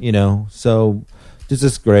 Yeah. You know, so this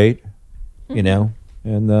is great. You know,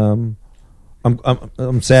 and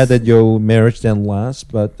I'm sad that your marriage didn't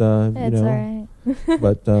last, but you It's know, all right.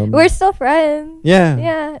 but We're still friends. yeah,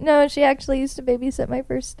 Yeah. No, she actually used to babysit my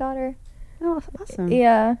first daughter. Oh, awesome.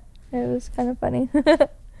 Yeah. It was kind of funny.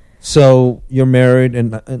 So you're married,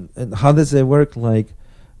 and how does it work? Like,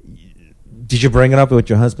 did you bring it up with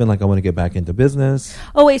your husband? Like, I want to get back into business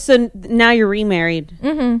Oh wait, so now you're remarried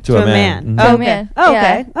Mm-hmm. to a man. Oh, To a okay. man, Oh, yeah.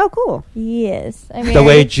 okay. Oh, cool. Yes. I mean, The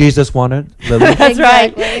way Jesus wanted. Lily. That's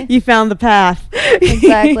Exactly. right. You found the path.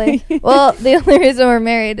 Exactly. Well, the only reason we're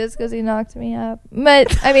married is because he knocked me up.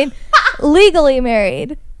 But, I mean, legally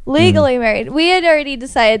married. Legally married. We had already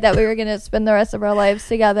decided that we were going to spend the rest of our lives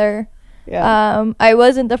together. Yeah. I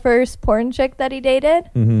wasn't the first porn chick that he dated.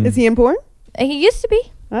 Mhm. Is he in porn? He used to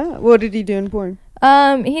be. Oh, what did he do in porn?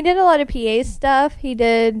 He did a lot of PA stuff. He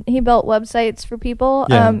built websites for people.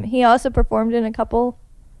 Yeah. He also performed in a couple,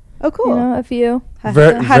 Oh, cool. you know, a few.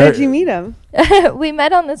 How did you meet him? We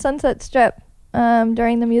met on the Sunset Strip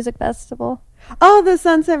during the music festival. Oh, the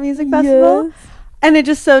Sunset Music Festival. And it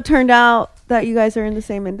just so turned out that you guys are in the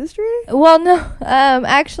same industry. Well, no.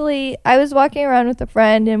 Actually, I was walking around with a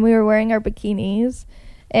friend, and we were wearing our bikinis.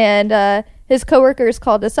 And his coworkers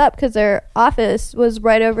called us up because their office was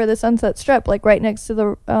right over the Sunset Strip, like right next to the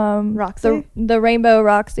Roxy? the Rainbow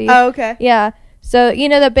Roxy. Oh, okay. Yeah. So, you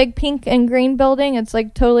know, the big pink and green building? It's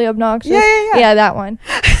like totally obnoxious. Yeah. Yeah, that one.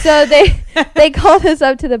 So they called us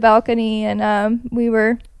up to the balcony, and we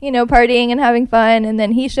were, you know, partying and having fun. And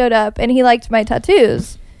then he showed up, and he liked my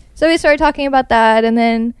tattoos. So we started talking about that, and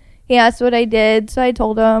then he asked what I did. So I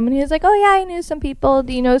told him, and he was like, oh, yeah, I knew some people.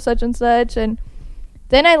 Do you know such and such? And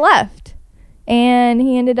then I left. And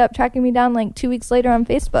he ended up tracking me down like 2 weeks later on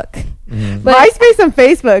Facebook. Mhm. But MySpace and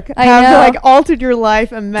Facebook I have know. like altered your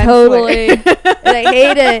life immensely. totally. And I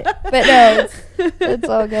hate it. But no, it's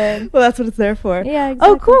all good. Well, that's what it's there for. Yeah,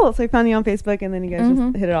 exactly. Oh, cool. So he found you on Facebook, and then you guys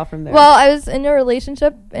Mhm. just hit it off from there. Well, I was in a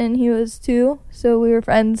relationship, and he was too. So we were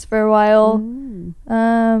friends for a while. Mm.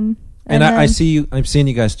 And I then- see you. I've seen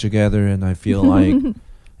you guys together, and I feel like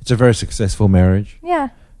it's a very successful marriage. Yeah,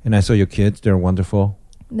 And I saw your kids; they're wonderful.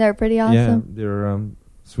 they're pretty Yeah, awesome. they're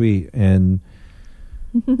sweet. And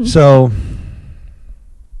so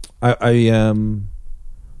I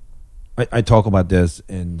talk about this,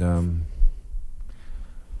 and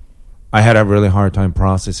I had a really hard time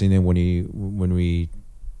processing it when we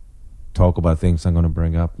talk about things I'm going to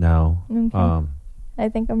bring up now. Okay. I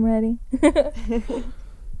think I'm ready.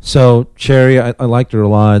 So Cherry, I liked her a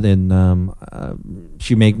lot, and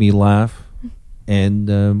she made me laugh.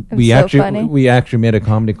 And we so funny. actually met a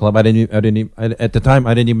comedy club. At the time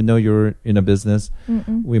I didn't even know you were in a business.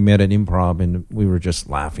 Mm-mm. We met at Improv, and we were just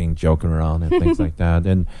laughing, joking around, and things like that.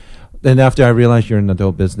 And then after I realized you're in the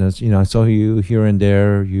adult business, you know, I saw you here and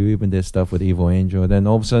there. You even did stuff with Evil Angel. Then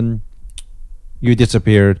all of a sudden, you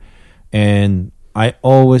disappeared. And I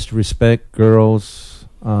always respect girls.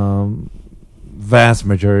 Vast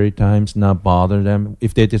majority of times, not bother them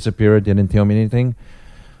if they disappear. They didn't tell me anything.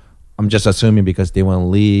 I'm just assuming because they want to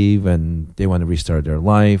leave and they want to restart their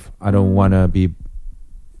life. I don't want to be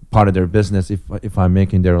part of their business if I'm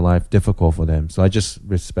making their life difficult for them. So I just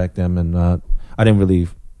respect them, and I didn't really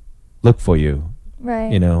look for you.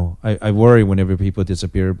 Right. You know, I worry whenever people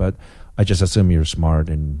disappear, but I just assume you're smart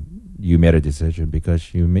and you made a decision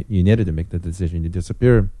because you needed to make the decision to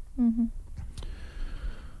disappear. Mm-hmm.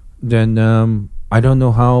 Then I don't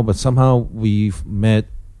know how, but somehow we've met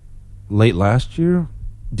late last year.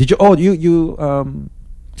 Did you? Oh, you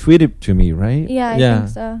tweeted to me, right? Yeah, I think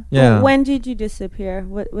so. Yeah. When did you disappear?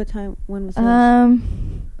 What time? When was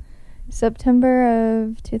this? September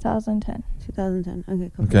of 2010. 2010. Okay.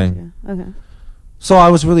 Couple Okay. years ago. Okay. So I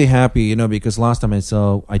was really happy, you know, because last time I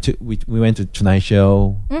saw, we went to Tonight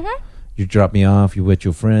Show. Mm-hmm. You dropped me off. You with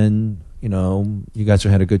your friend. You know, you guys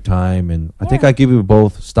had a good time, and I think Yeah. I give you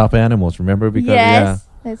both stuffed animals. Remember? Because Yes.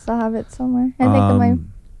 I still have it somewhere. I think in my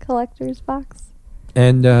collector's box.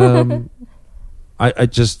 And I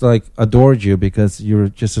just like adored you because you're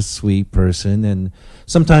just a sweet person. And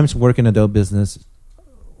sometimes working adult business,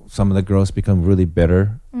 some of the girls become really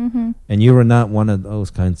bitter. Mm-hmm. And you were not one of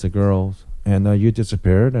those kinds of girls. And you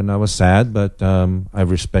disappeared, and I was sad, but I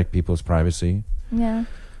respect people's privacy. Yeah.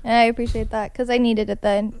 And I appreciate that because I needed it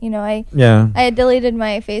then. You know, I Yeah. had deleted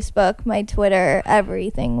my Facebook, my Twitter,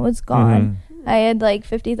 everything was gone. Mm-hmm. I had like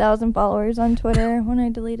 50,000 followers on Twitter when I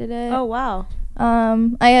deleted it. Oh wow.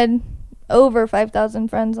 I had over 5,000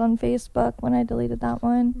 friends on Facebook when I deleted that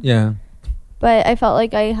one. Yeah. But I felt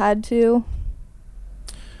like I had to.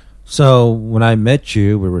 So when I met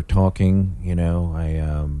you, we were talking, you know,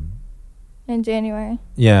 In January.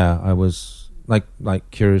 yeah, I was like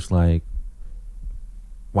curious, like,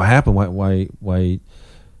 what happened? Why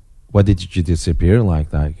did you disappear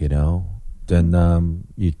like that? You know. Then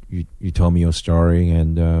you told me your story,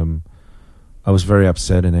 and I was very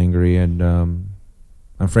upset and angry, and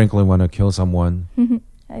I frankly want to kill someone.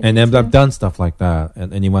 And I've done stuff like that.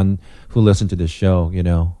 And anyone who listened to this show, you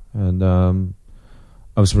know, and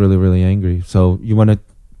I was really, really angry. So you want to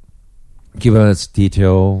give us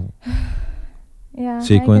detail Yeah.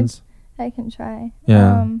 sequence? I can try.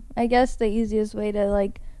 Yeah. I guess the easiest way to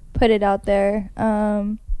like put it out there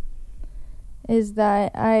is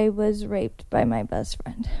that I was raped by my best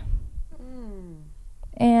friend.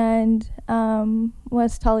 And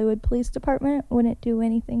West Hollywood Police Department wouldn't do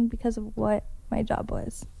anything because of what my job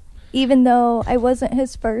was. Even though I wasn't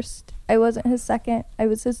his first, I wasn't his second, I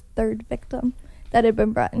was his third victim that had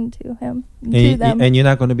been brought into him, to them. And you're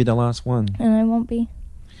not going to be the last one. And I won't be.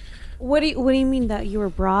 What do you mean that you were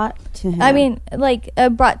brought to him? I mean, like,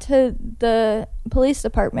 brought to the police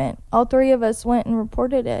department. All three of us went and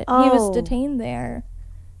reported it. He was Oh. detained there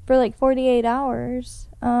for like 48 hours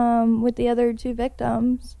with the other two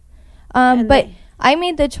victims. And But they- I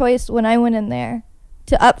made the choice when I went in there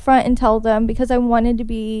to upfront and tell them because I wanted to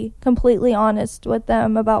be completely honest with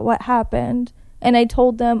them about what happened. And I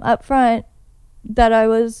told them upfront that I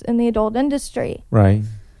was in the adult industry, Right.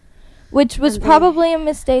 which was And they- probably a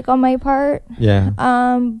mistake on my part. Yeah.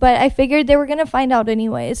 But I figured they were gonna find out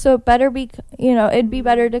anyway, so it better be, it'd be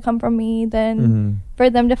better to come from me than Mhm. for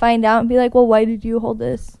them to find out and be like, well, why did you hold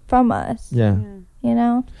this from us? Yeah. You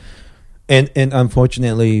know? And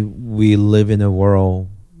unfortunately, we live in a world.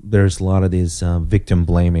 There's a lot of these victim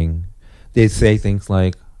blaming. They say things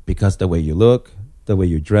like, because the way you look, the way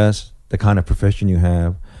you dress, the kind of profession you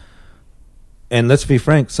have. And let's be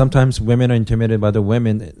frank, sometimes women are intimidated by the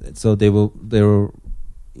women, so they will.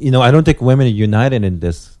 I don't think women are united in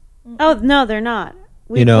this. Oh no, they're not.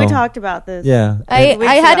 We You know. we talked about this. Yeah. I weeks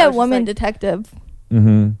had ago, I a was just woman like- detective.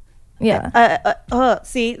 Mm-hmm. Yeah.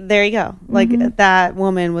 See, there you go. Like that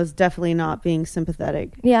woman was definitely not being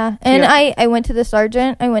sympathetic. Yeah. And Yeah. I went to the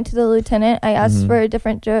sergeant, I went to the lieutenant, I asked for a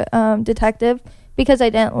different detective because I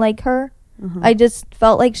didn't like her. I just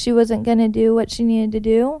felt like she wasn't going to do what she needed to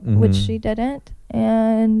do, which she didn't.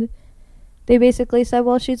 And they basically said,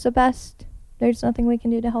 well, she's the best. There's nothing we can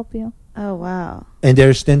do to help you. Oh wow. And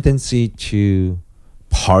there's tendency to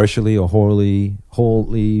partially or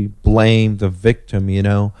wholly blame the victim, you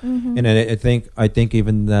know. And I think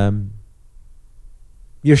even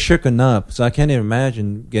you're shooken up. So I can't even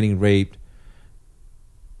imagine getting raped,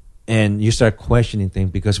 and you start questioning things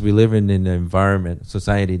because we live in an environment,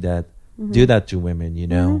 society that do that to women, you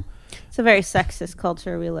know. It's a very sexist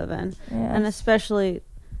culture we live in. Yeah. And especially,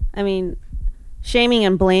 I mean, shaming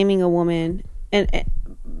and blaming a woman and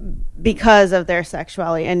because of their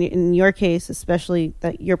sexuality, and in your case, especially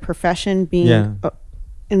that your profession being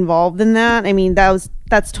involved in that. I mean, that's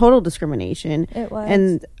total discrimination. It was.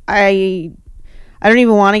 And I don't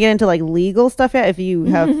even want to get into like legal stuff yet. If you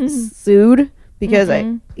have sued, because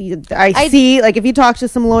I see, like, if you talk to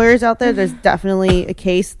some lawyers out there, there's definitely a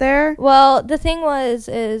case there. Well, the thing is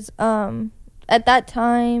at that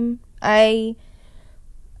time I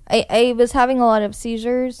was having a lot of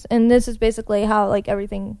seizures, and this is basically how like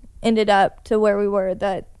everything ended up to where we were,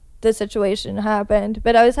 that the situation happened.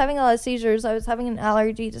 But I was having a lot of seizures. I was having an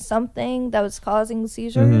allergy to something that was causing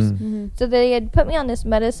seizures. So they had put me on this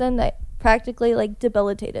medicine that practically like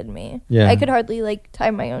debilitated me. Yeah. I could hardly like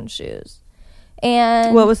tie my own shoes.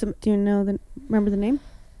 And What was the, do you remember the name?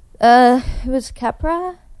 it was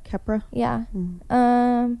Keppra. Keppra? Yeah.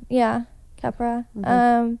 Yeah,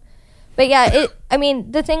 Keppra. But yeah,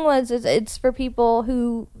 the thing was, is it's for people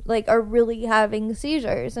who like are really having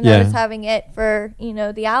seizures, and I was having it for,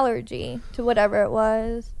 the allergy to whatever it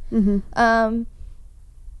was. And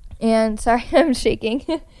sorry, I'm shaking.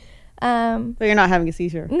 But you're not having a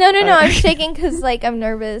seizure. No, I'm shaking because like I'm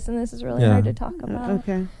nervous, and this is really hard to talk about.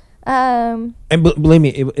 Okay. And believe me,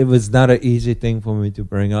 it was not an easy thing for me to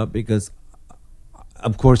bring up, because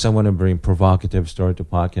of course I want to bring provocative story to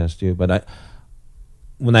podcast too, but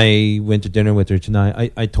when I went to dinner with her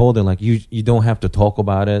tonight, I told her, like, you don't have to talk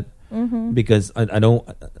about it, because I don't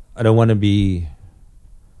want to be,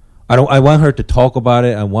 I want her to talk about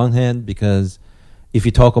it on one hand, because if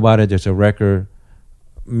you talk about it, there's a record,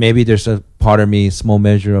 maybe there's a part of me, small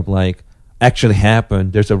measure of like, actually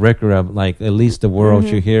happened, there's a record of like, at least the world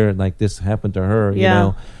should hear like this happened to her, you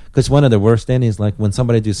know, because one of the worst things is like when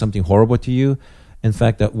somebody do something horrible to you, in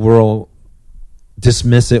fact, that world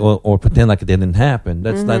dismiss it or pretend like it didn't happen.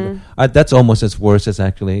 That's not. That's almost as worse as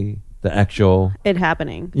actually the actual it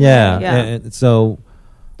happening. Yeah. And so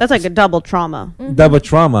that's like a double trauma. Double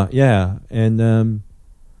trauma. Yeah. And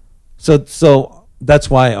so that's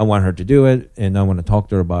why I want her to do it, and I want to talk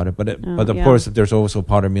to her about it. But of course, there's also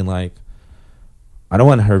part of me like, I don't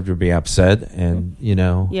want her to be upset, and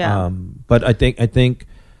But I think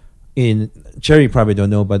in Cherry probably don't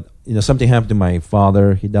know, but something happened to my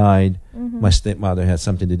father. He died. My stepmother had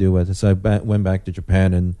something to do with it. So I went back to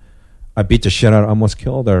Japan, and I beat the shit out. I almost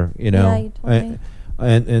killed her. Yeah, you told me.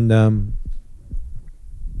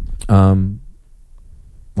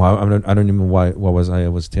 Well, I don't even why. What was I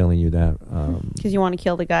was telling you that? Because you want to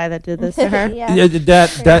kill the guy that did this to her. Yeah,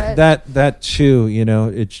 that too.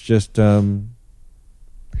 It's just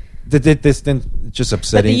this then just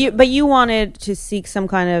upsetting. But you wanted to seek some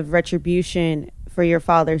kind of retribution for your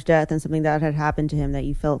father's death and something that had happened to him that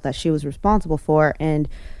you felt that she was responsible for. And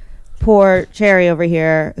poor Cherry over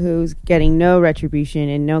here, who's getting no retribution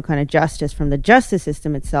and no kind of justice from the justice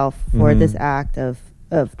system itself for this act of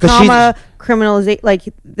trauma, criminalization. Like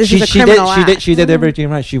this is a criminal act. She did everything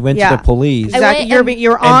right. She went to the police. Exactly.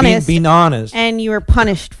 You're honest. Being honest. And you were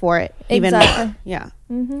punished for it. Exactly. Even more. Yeah.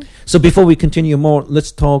 So before we continue more,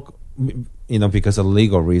 let's talk, because of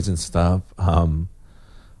legal reasons stuff.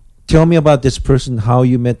 Tell me about this person, how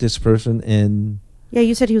you met this person, and... Yeah,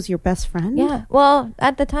 you said he was your best friend? Yeah. Well,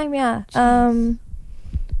 at the time, yeah.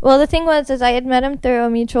 Well, the thing was, is I had met him through a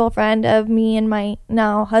mutual friend of me and my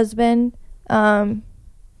now husband. I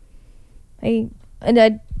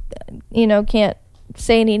can't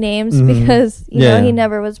say any names because, he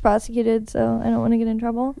never was prosecuted, so I don't want to get in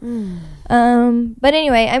trouble. But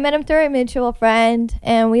anyway, I met him through a mutual friend,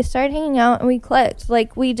 and we started hanging out, and we clicked.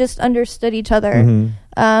 Like, we just understood each other.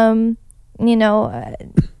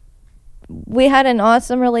 We had an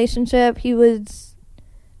awesome relationship. He was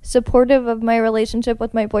supportive of my relationship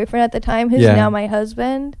with my boyfriend at the time, who's now my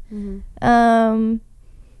husband.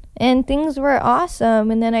 And things were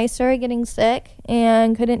awesome. And then I started getting sick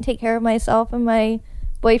and couldn't take care of myself, and my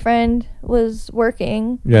boyfriend was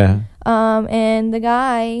working. Yeah. And the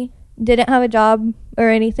guy didn't have a job or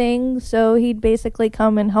anything, so he'd basically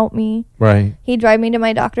come and help me. Right. He'd drive me to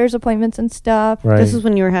my doctor's appointments and stuff. Right. This is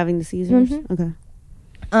when you were having the seizures? Okay.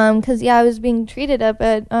 Because, I was being treated up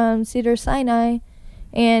at Cedars-Sinai,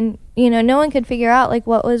 and, no one could figure out, like,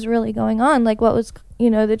 what was really going on, like, what was,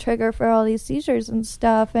 the trigger for all these seizures and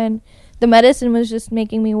stuff, and the medicine was just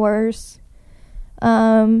making me worse.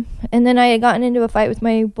 And then I had gotten into a fight with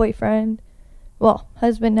my boyfriend, well,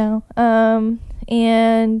 husband now,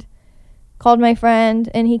 and called my friend,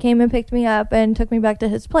 and he came and picked me up and took me back to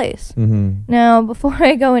his place. Now, before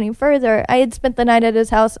I go any further, I had spent the night at his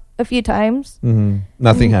house a few times.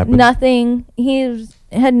 Nothing happened. Nothing. He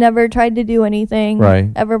had never tried to do anything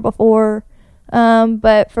ever before.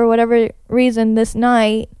 But for whatever reason, this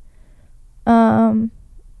night,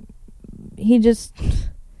 he just...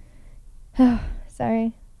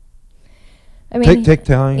 sorry. I mean, take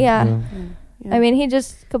time. Yeah. I mean, he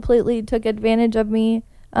just completely took advantage of me.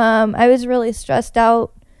 I was really stressed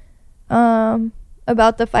out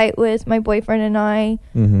about the fight with my boyfriend and I,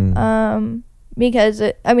 because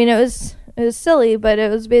it was silly, but it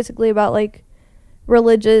was basically about like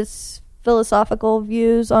religious philosophical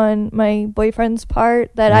views on my boyfriend's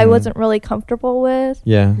part that I wasn't really comfortable with.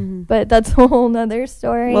 Yeah. But that's a whole nother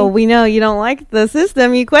story. Well, we know you don't like the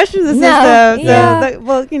system. You question the No, system. yeah. So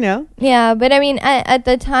well, you know. Yeah, but I mean, at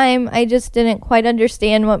the time, I just didn't quite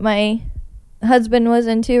understand what my husband was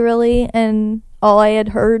into, really, and all I had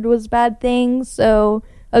heard was bad things, so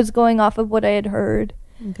I was going off of what I had heard.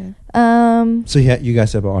 Okay. So you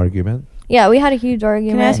guys have an argument? Yeah, we had a huge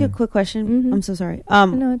argument. Can I ask you a quick question? Mhm. I'm so sorry.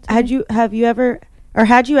 No, it's had okay.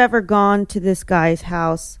 you ever gone to this guy's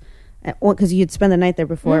house? Because you'd spent the night there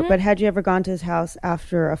before, Mhm. but had you ever gone to his house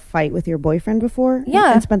after a fight with your boyfriend before?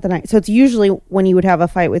 Yeah. and spent the night. So it's usually when you would have a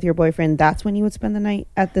fight with your boyfriend, that's when you would spend the night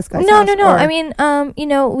at this guy's house. No. or- I mean,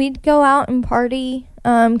 we'd go out and party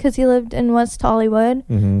because he lived in West Hollywood.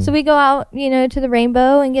 Mm-hmm. So we go out, to the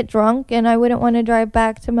Rainbow and get drunk, and I wouldn't want to drive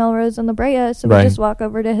back to Melrose and La Brea, so Right. we just walk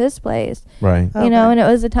over to his place. Right. Okay. And it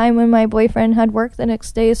was a time when my boyfriend had work the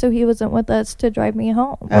next day, so he wasn't with us to drive me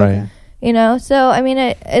home. Okay. Right. So I mean,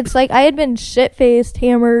 it's like I had been shit-faced,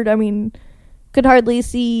 hammered. I mean, could hardly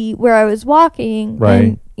see where I was walking.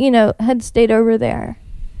 Right. And, had stayed over there.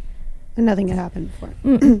 And nothing had happened before.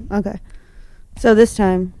 Mm-mm. Okay. So this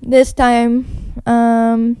time,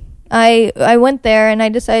 I went there and I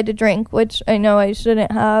decided to drink, which I know I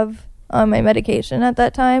shouldn't have on my medication at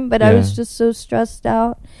that time, but I was Yeah. just so stressed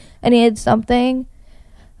out. I needed something.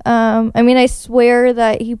 I mean, I swear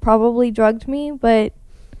that he probably drugged me, but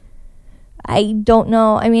I don't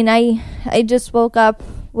know. I mean, I just woke up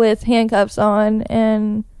with handcuffs on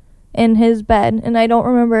and in his bed, and I don't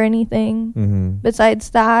remember anything Mm-hmm. besides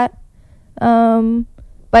that.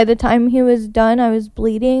 By the time he was done, I was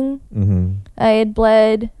bleeding. Mm-hmm. I had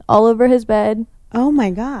bled all over his bed. oh my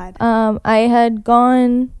God. I had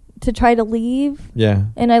gone to try to leave, Yeah.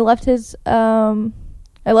 and I left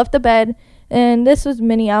I left the bed, and this was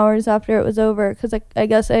many hours after it was over, because I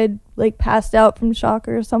guess I had like passed out from shock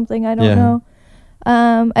or something. I don't Yeah.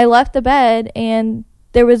 know. I left the bed, and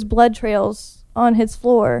there was blood trails on his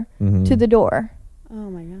floor Mm-hmm. to the door. Oh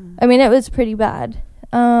my God. I mean, it was pretty bad.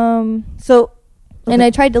 So, And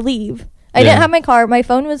I tried to leave. I Yeah. didn't have my car. My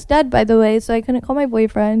phone was dead, by the way, so I couldn't call my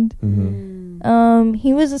boyfriend. Mm-hmm.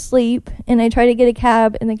 He was asleep, and I tried to get a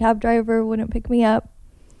cab, and the cab driver wouldn't pick me up.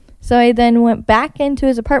 So I then went back into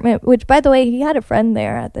his apartment, which, by the way, he had a friend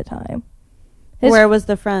there at the time. where was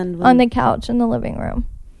the friend? On the couch in the living room.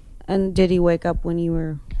 And did he wake up when you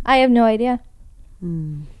were? I have no idea.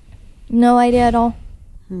 Hmm. No idea at all.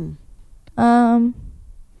 Hmm.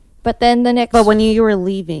 But then the next... But when you were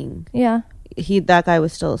leaving, Yeah. that guy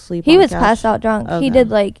was still asleep. He on the was couch? passed out drunk. Okay. He did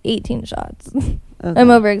like 18 shots. Okay.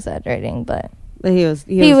 I'm over-exaggerating, but But he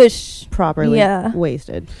was properly yeah.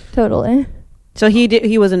 wasted. Totally. So he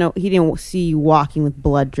didn't see you walking with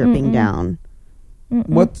blood dripping Mm-mm. down. Mm-mm.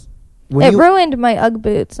 What? It ruined my Ugg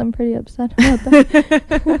boots. I'm pretty upset about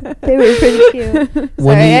that. They were pretty cute.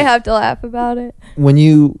 When Sorry, you- I have to laugh about it. when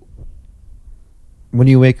you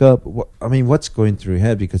wake up, what's going through your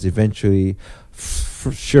head? Because eventually,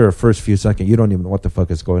 for sure, first few seconds, you don't even know what the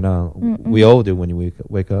fuck is going on. Mm-mm. We all do when you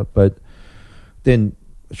wake up, but then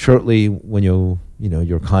shortly when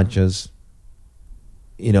you're conscious,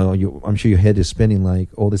 I'm sure your head is spinning like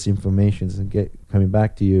all this information is coming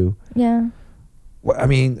back to you. Yeah.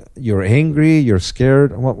 You're angry, you're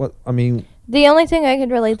scared. What? The only thing I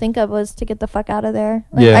could really think of was to get the fuck out of there.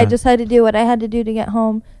 Like, Yeah. I just had to do what I had to do to get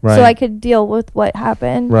home, Right. so I could deal with what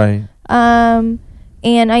happened. Right.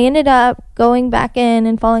 And I ended up going back in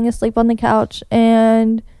and falling asleep on the couch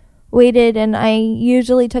and waited. And I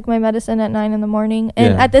usually took my medicine at 9 in the morning.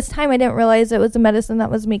 And Yeah. at this time, I didn't realize it was the medicine that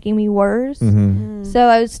was making me worse. Mm-hmm. So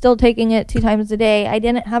I was still taking it 2 times a day. I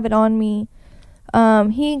didn't have it on me.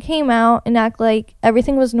 He came out and acted like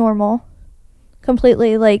everything was normal.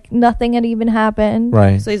 Completely, like nothing had even happened.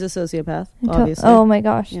 Right. So he's a sociopath, I to- obviously. Oh my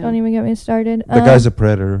gosh, Yeah. don't even get me started. The guy's a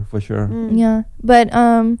predator for sure. Mm. Yeah, but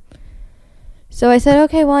so I said,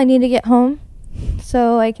 okay, well, I need to get home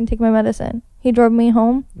so I can take my medicine. He drove me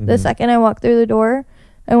home. The Mhm. second I walked through the door,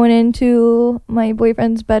 I went into my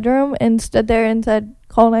boyfriend's bedroom and stood there and said,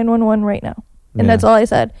 call 911 right now. And Yeah. that's all I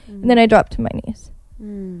said. And then I dropped to my knees.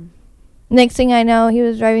 Mm. Next thing I know, he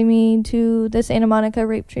was driving me to the Santa Monica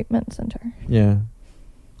Rape Treatment Center. Yeah.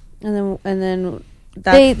 And then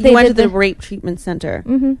They you went to did the the- rape treatment center.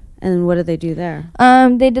 Mm-hmm. And what did they do there?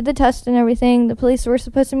 They did the test and everything. The police were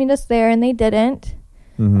supposed to meet us there, and they didn't.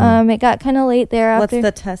 Mhm. It got kind of late there What's after.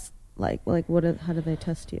 the test like? Like how do they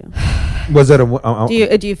test you? Was that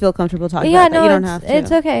Do you feel comfortable talking Yeah, about that? no, You don't it's, have to.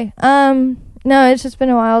 it's okay. No, it's just been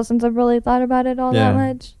a while since I've really thought about it all Yeah. that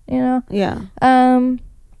much, Yeah.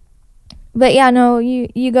 But yeah, no,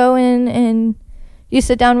 you go in and you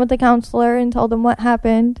sit down with the counselor and tell them what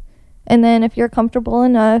happened, And then if you're comfortable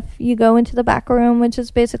enough, you go into the back room, which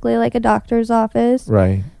is basically like a doctor's office.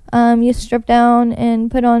 Right. You strip down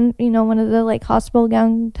and put on, one of the like hospital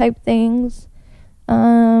gown type things.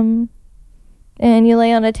 And you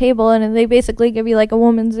lay on a table, and they basically give you like a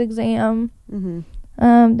woman's exam.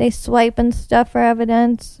 Mm-hmm. They swipe and stuff for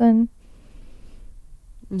evidence and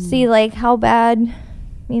see like how bad,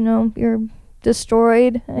 you're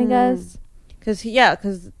destroyed, I guess.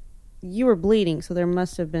 Because you were bleeding, so there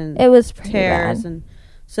must have been It was pretty tears, bad. and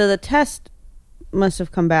so the test must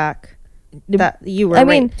have come back that you were I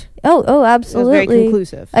mean, raped. oh, absolutely. It was very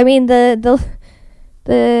conclusive. I mean, the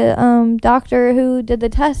doctor who did the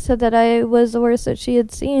test said that I was the worst that she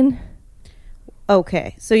had seen.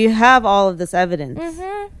 Okay, so you have all of this evidence.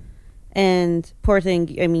 Mm-hmm. And poor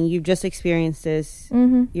thing, I mean, you've just experienced this.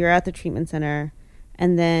 Mm-hmm. You're at the treatment center,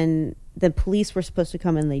 and then the police were supposed to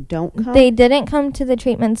come, and they don't come? They didn't come to the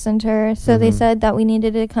treatment center, so they said that we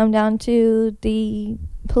needed to come down to the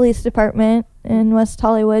police department in West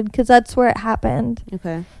Hollywood, because that's where it happened.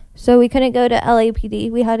 Okay. So we couldn't go to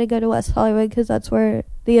LAPD. We had to go to West Hollywood, because that's where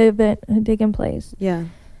the event had taken place. Yeah.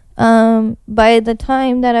 By the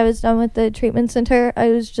time that I was done with the treatment center, I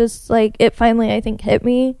was just like, it finally, I think, hit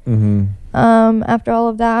me. After all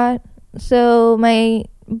of that. So my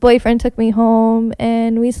boyfriend took me home,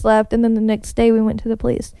 and we slept, and then the next day we went to the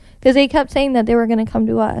police, because they kept saying that they were going to come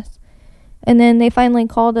to us. And then they finally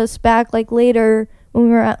called us back like later when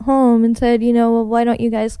we were at home and said, well, why don't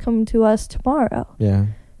you guys come to us tomorrow? Yeah.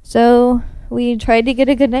 So we tried to get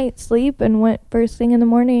a good night's sleep and went first thing in the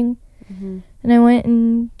morning. And I went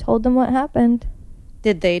and told them what happened.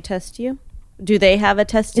 Did they test you? Do they have a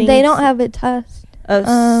testing? They don't have a test.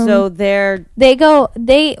 So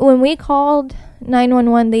when we called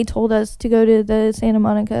 911, they told us to go to the Santa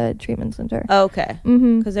Monica treatment center. Okay.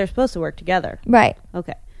 Mm-hmm. Because they're supposed to work together. Right.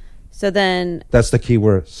 Okay. So then That's the key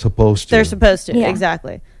word, supposed to. they're supposed to. Yeah.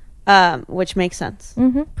 Exactly. Which makes sense.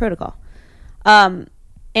 Mm-hmm. Protocol.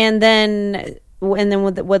 And then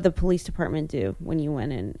what the police department do when you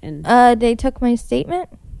went in? And They took my statement.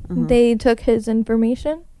 They took his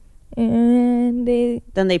information, and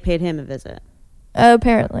then they paid him a visit.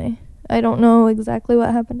 apparently, I don't know exactly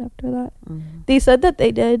what happened after that. They said that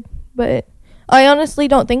they did, but I honestly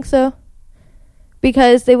don't think so,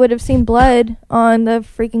 because they would have seen blood on the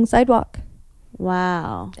freaking sidewalk.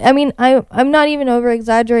 Wow. I mean, I'm not even over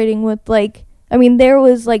exaggerating with there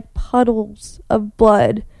was like puddles of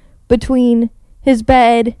blood between his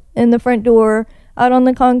bed and the front door, out on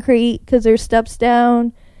the concrete, because there's steps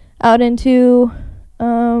down, out into,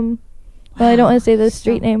 well, I don't want to say the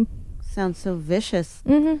street name. Sounds so vicious.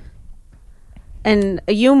 Mm-hmm. And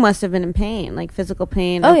you must have been in pain, like physical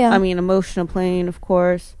pain. Oh, yeah. I mean, emotional pain, of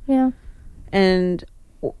course. Yeah. And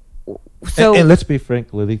so... And let's be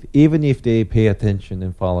frank, Lily, even if they pay attention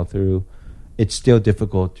and follow through, it's still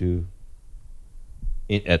difficult to,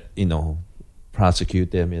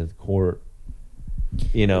 prosecute them in court.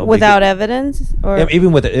 Without evidence? Or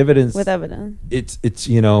even with the evidence. with evidence. It's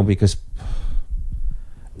because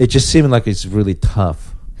it just seemed like it's really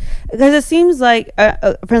tough. Because it seems like,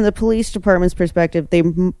 from the police department's perspective, they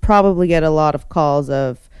probably get a lot of calls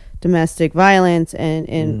of domestic violence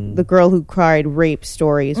and the girl who cried rape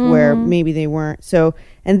stories where maybe they weren't. So,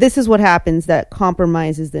 and this is what happens that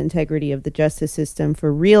compromises the integrity of the justice system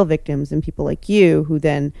for real victims and people like you who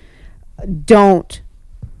then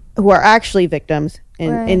who are actually victims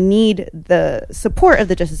and need the support of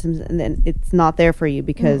the justice system, and then it's not there for you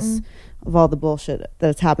because of all the bullshit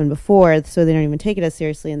that's happened before, so they don't even take it as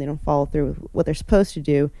seriously and they don't follow through with what they're supposed to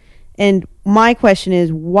do. And my question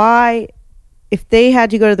is, why, if they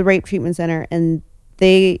had to go to the rape treatment center and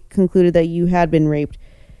they concluded that you had been raped,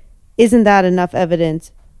 isn't that enough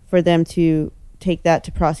evidence for them to take that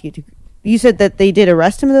to prosecute? You said that they did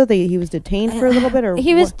arrest him, though? He was detained for a little bit? Or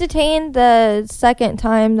he was detained the second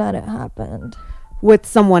time that it happened. With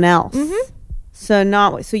someone else? Mm-hmm. So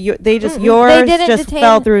not... So yours They didn't just detain,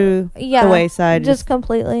 fell through the wayside? Just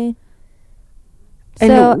completely.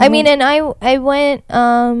 And So, I went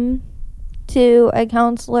to a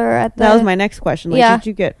counselor at the... That was my next question. Did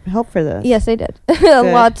you get help for this? Yes, I did.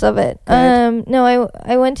 Lots of it. Good. No,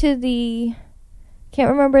 I went to the...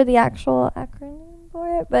 Can't remember the actual acronym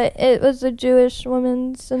for it, but it was the Jewish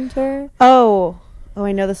Women's Center. Oh,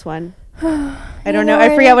 I know this one. I don't know.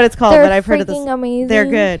 I forget what it's called, but I've heard of this. They're freaking amazing. They're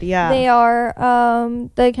good, yeah. They are.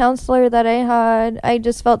 The counselor that I had, I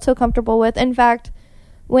just felt so comfortable with. In fact,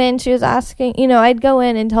 when she was asking, I'd go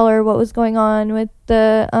in and tell her what was going on with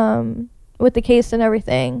the case and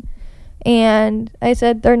everything. And I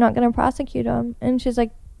said, they're not going to prosecute him. And she's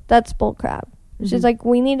like, that's bull crap. She's like,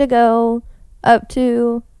 we need to go up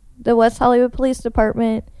to the West Hollywood Police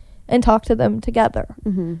Department and talk to them together.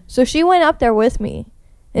 Mm-hmm. So she went up there with me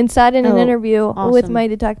and sat in an interview with awesome. my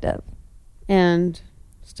detective. And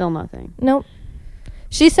still nothing. Nope.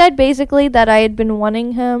 She said basically that I had been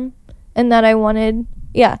wanting him and that I wanted,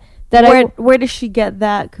 Where does she get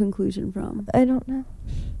that conclusion from? I don't know.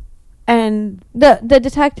 And The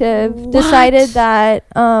detective decided that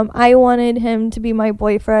I wanted him to be my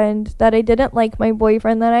boyfriend, that I didn't like my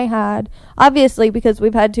boyfriend that I had, obviously because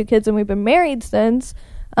we've had 2 kids and we've been married since,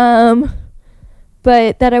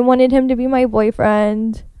 but that I wanted him to be my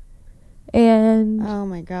boyfriend, and oh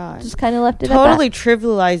my god, just kind of left it totally at that.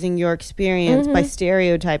 trivializing your experience by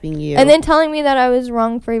stereotyping you, And then telling me that I was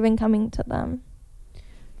wrong for even coming to them.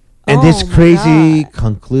 And Oh this my crazy God.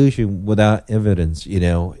 conclusion without evidence,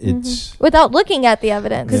 it's Without looking at the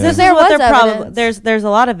evidence. because Because this there is what was they're evidence. there's a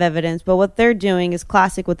lot of evidence, but what they're doing is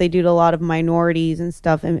classic what they do to a lot of minorities and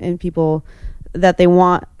stuff, and people that they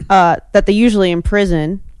want that they usually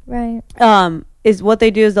imprison. Right. Is what they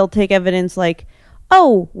do is they'll take evidence like,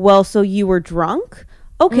 oh, well, so you were drunk?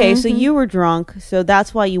 Okay, so you were drunk, so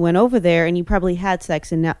that's why you went over there, and you probably had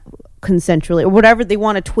sex and consensually, or whatever they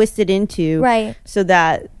want to twist it into, Right. so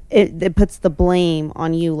that it puts the blame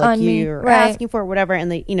on you, like On me, you're right. asking for, or whatever,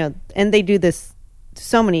 and they, and they do this to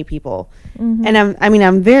so many people, and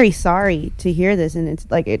I'm very sorry to hear this, and it's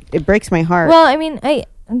like it breaks my heart. Well, I mean,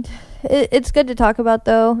 it's good to talk about,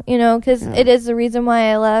 though, because it is the reason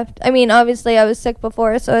why I left. I mean, obviously, I was sick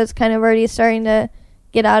before, so it's kind of already starting to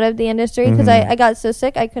get out of the industry, because I got so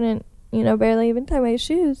sick I couldn't, barely even tie my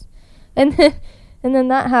shoes. And then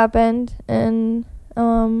that happened, and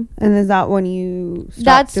is that when you stopped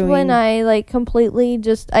that's doing when I completely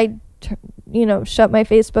just shut my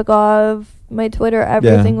Facebook off, my Twitter,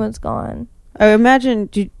 everything was gone. I imagine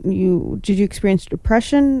did you experience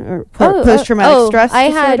depression or post-traumatic stress I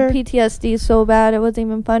disorder? had PTSD so bad it wasn't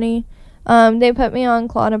even funny. They put me on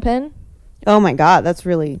Klonopin. Oh my god, that's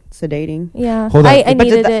really sedating. Yeah, Hold on. I But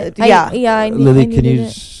needed did it. I Lily, needed can you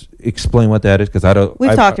it. explain what that is? Because I don't.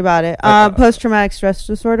 We've talked about it. Post-traumatic stress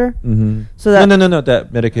disorder. Mm-hmm. So that No,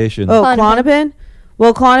 that medication. Oh, Klonopin. Klonopin.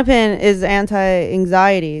 Well, Klonopin is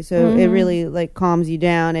anti-anxiety, so it really calms you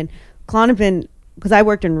down. And Klonopin, because I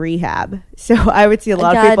worked in rehab, so I would see a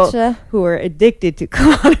lot of people Gotcha. who are addicted to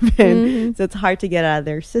Klonopin, so it's hard to get out of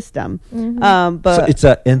their system. But So it's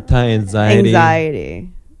an anti-anxiety. anxiety,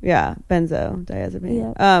 yeah,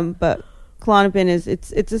 benzodiazepine. But Klonopin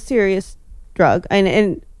it's a serious drug,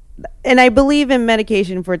 and I believe in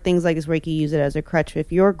medication for things like this where you can use it as a crutch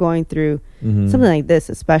if you're going through something like this,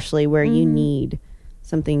 especially where you need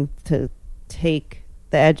something to take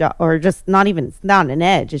the edge off, or just not an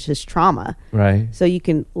edge, it's just trauma, Right. so you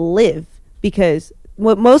can live. Because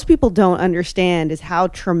what most people don't understand is how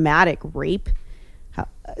traumatic rape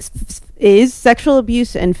is, sexual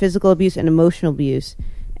abuse and physical abuse and emotional abuse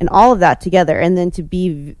and all of that together, and then to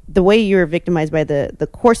be the way you're victimized by the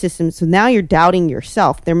court system. So now you're doubting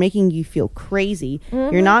yourself. They're making you feel crazy.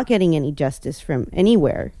 You're not getting any justice from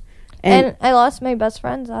anywhere. And I lost my best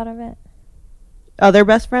friends out of it. Other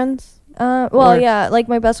best friends? Or- Yeah, like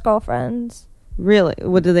my best girlfriends. Really?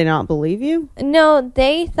 What, do they not believe you? No,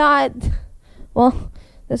 they thought. Well,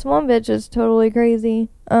 this one bitch is totally crazy.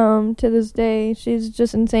 To this day, she's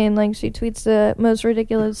just insane. Like, she tweets the most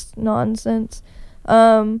ridiculous nonsense.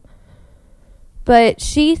 But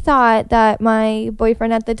she thought that my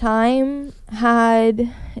boyfriend at the time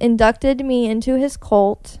had inducted me into his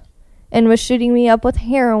cult and was shooting me up with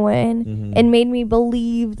heroin and made me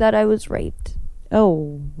believe that I was raped.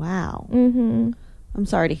 Oh, wow. Mm-hmm. I'm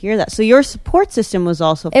sorry to hear that. So your support system was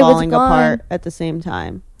also It was falling gone. apart at the same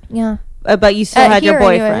time. Yeah. But you still had your Here,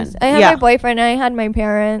 boyfriend. anyways. I had my boyfriend. And I had my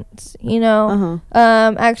parents.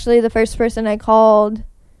 Actually, the first person I called,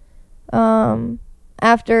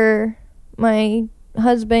 after my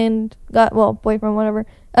husband boyfriend, whatever,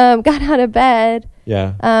 got out of bed.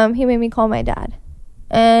 Yeah. He made me call my dad,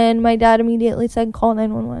 and my dad immediately said, "Call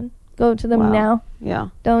 911. Go to them Wow. now. Yeah.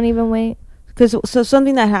 Don't even wait." Because so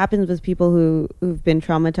something that happens with people who've been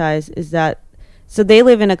traumatized is that so they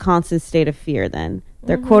live in a constant state of fear. Then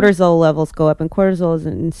their cortisol levels go up, and cortisol is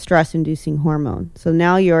a stress-inducing hormone. So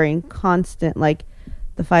now you're in constant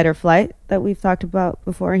the fight or flight that we've talked about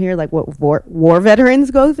before here, like what war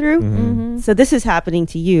veterans go through. So this is happening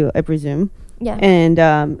to you, I presume. Yeah.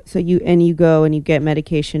 And so you go and you get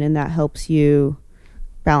medication, and that helps you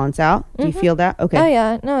balance out. Do you feel that? Okay. Oh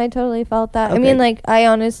yeah, no, I totally felt that. Okay. I mean, I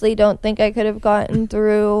honestly don't think I could have gotten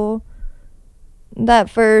through that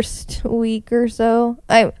first week or so.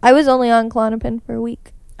 I was only on Klonopin for a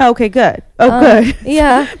week. Okay, good. Good.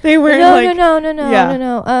 Yeah. They were no, like,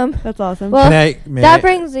 no. That's awesome. Well, May that I-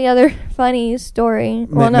 brings the other funny story.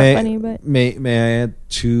 Well, not funny, but may I add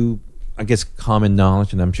two, I guess, common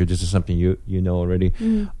knowledge, and I'm sure this is something you know already.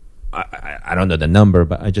 I don't know the number,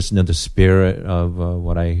 but I just know the spirit of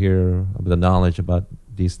what I hear, of the knowledge about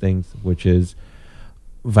these things, which is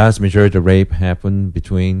vast majority of rape happen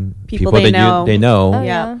between People people they that know. they know. oh,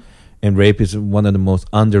 Yeah. yeah. And rape is one of the most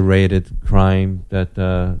underrated crime that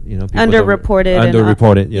people Underreported and,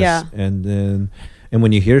 Underreported, yes. yeah. And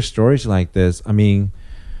when you hear stories like this, I mean,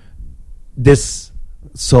 this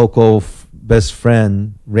so-called best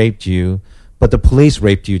friend raped you, but the police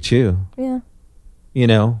raped you too. Yeah. You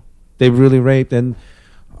know, they really raped, and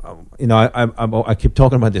I keep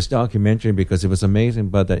talking about this documentary because it was amazing.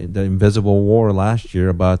 But the Invisible War last year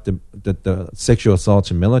about the sexual assaults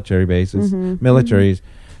in military bases, militaries.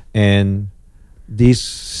 And these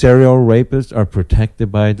serial rapists are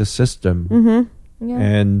protected by the system. Yeah.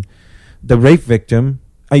 And the rape victim,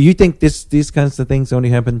 you think these kinds of things only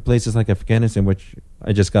happen in places like Afghanistan, which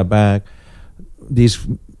I just got back. These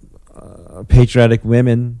patriotic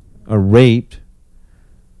women are raped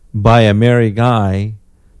by a married guy.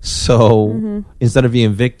 So instead of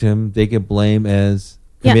being victim, they get blamed as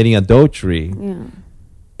committing adultery. Yeah.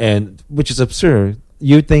 And which is absurd.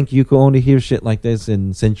 You think you could only hear shit like this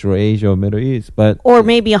in Central Asia or Middle East, but Or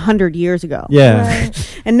maybe 100 years ago. yeah,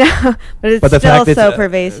 Right. And now, but it's but the still fact so is,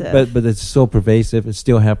 pervasive. But it's so pervasive. It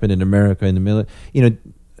still happened in America in the middle. You know,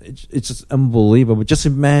 it's just unbelievable. Just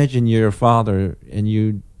imagine you're a father and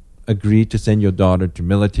you agree to send your daughter to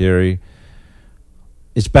military.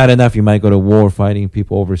 It's bad enough you might go to war fighting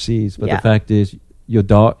people overseas, but Yeah. the fact is,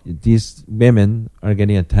 these women are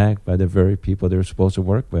getting attacked by the very people they're supposed to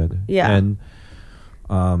work with. Yeah. And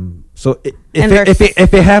so And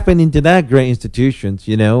if it happened into that great institutions,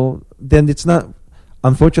 you know, then it's not.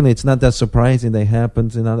 Unfortunately, it's not that surprising that it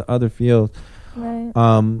happens in other fields. Right.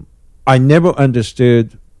 I never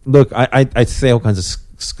understood. Look, I say all kinds of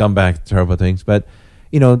scumbag, terrible things, but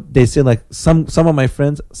you know, they say like some of my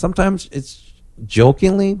friends. Sometimes it's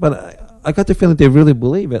jokingly, but I got the feeling they really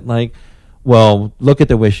believe it. Like, well, look at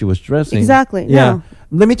the way she was dressing. Exactly. Yeah. No.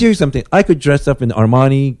 Let me tell you something. I could dress up in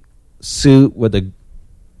Armani suit with a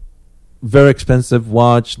very expensive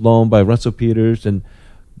watch loaned by Russell Peters and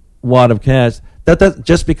wad of cash. That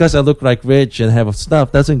just because I look like rich and have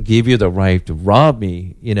stuff doesn't give you the right to rob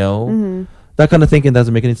me. You know, that kind of thinking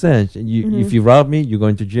doesn't make any sense. If you rob me, you're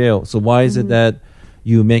going to jail. So why is it that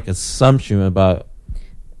you make assumption about?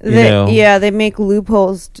 They make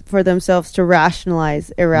loopholes for themselves to rationalize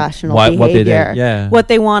irrational behavior. What they did, what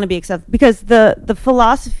they want to be accepted. Because the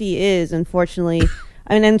philosophy is, unfortunately,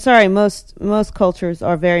 I mean, I'm sorry, most cultures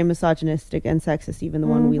are very misogynistic and sexist, even the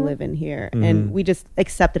one we live in here, and we just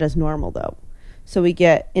accept it as normal, though. So we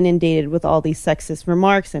get inundated with all these sexist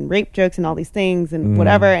remarks and rape jokes and all these things and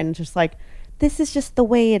whatever, and just like, this is just the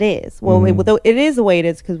way it is. Well, it is the way it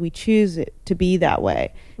is because we choose it to be that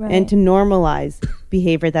way, and to normalize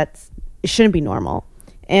behavior it shouldn't be normal.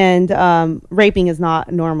 And raping is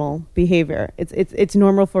not normal behavior. It's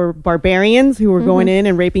normal for barbarians who were going in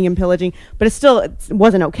and raping and pillaging, but it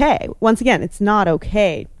wasn't okay. Once again, it's not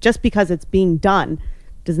okay. Just because it's being done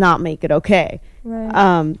does not make it okay.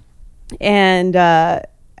 Right.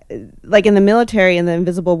 Like in the military and the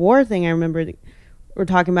Invisible War thing, I remember we're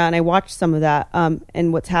talking about, and I watched some of that.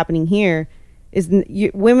 And what's happening here is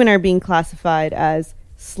women are being classified as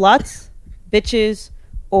sluts, bitches,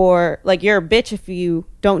 or like you're a bitch if you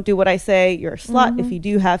don't do what I say. You're a slut if you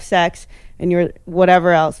do have sex, and you're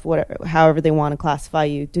whatever else, however they want to classify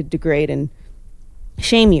you to degrade and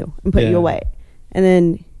shame you and put you away. And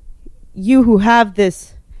then you who have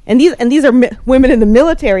this, and these are women in the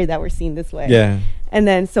military that were seen this way. Yeah. And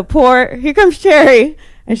then here comes Cherry,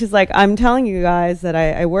 and she's like, I'm telling you guys that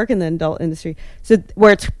I work in the adult industry, so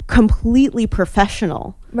where it's completely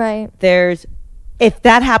professional. Right. If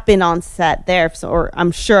that happened on set there, or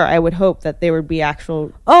I'm sure I would hope that there would be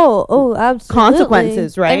actual absolutely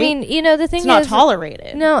consequences, right? I mean, the thing it's not is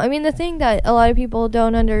tolerated. No, I mean the thing that a lot of people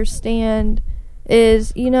don't understand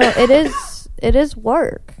is, it is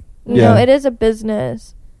work. You know, it is a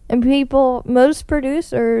business, and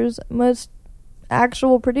most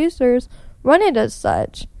actual producers run it as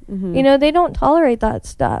such. They don't tolerate that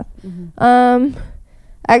stuff.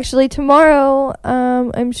 Actually, tomorrow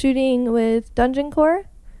I'm shooting with Dungeon Core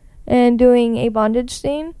and doing a bondage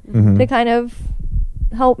scene to kind of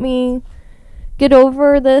help me get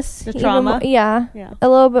over this trauma. Yeah, a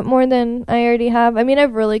little bit more than I already have. I mean,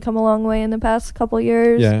 I've really come a long way in the past couple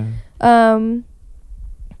years.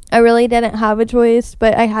 I really didn't have a choice,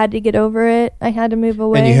 but I had to get over it. I had to move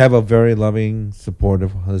away. And you have a very loving,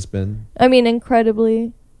 supportive husband. I mean,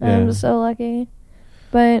 incredibly. Yeah. I'm so lucky.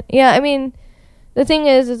 But yeah, I mean, the thing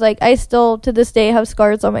is like I still to this day have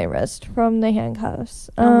scars on my wrist from the handcuffs.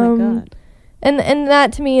 Oh my God. And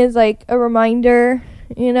that to me is like a reminder,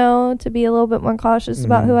 you know, to be a little bit more cautious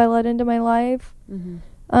about who I let into my life.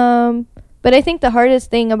 But I think the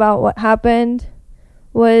hardest thing about what happened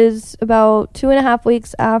was about 3.5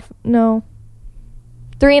 weeks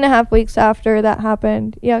after that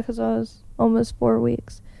happened. Yeah, because I was almost 4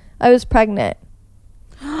 weeks. I was pregnant.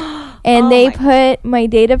 And they put my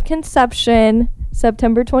date of conception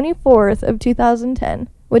September 24th of 2010,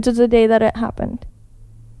 which is the day that it happened.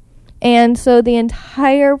 And so the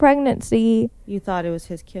entire pregnancy... You thought it was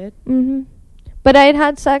his kid? Mm-hmm. But I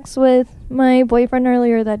had sex with my boyfriend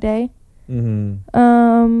earlier that day.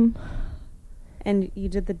 Mm-hmm. And you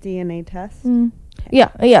did the DNA test? Yeah.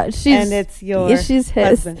 And it's she's his.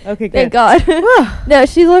 husband. Okay, good. Thank God. No,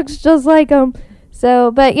 she looks just like him. So,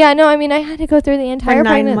 but yeah, no, I mean, I had to go through the entire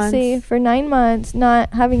pregnancy for 9 months,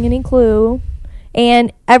 not having any clue.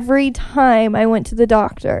 And every time I went to the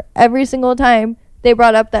doctor, every single time they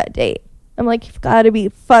brought up that date, I'm like, you've got to be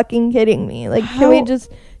fucking kidding me. Like, can we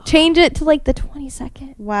just change it to like the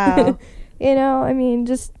 22nd? Wow. You know, I mean,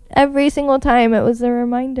 just every single time it was a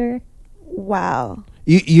reminder. Wow.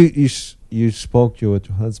 You spoke to your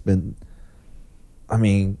husband. I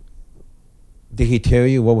mean, did he tell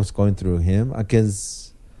you what was going through him?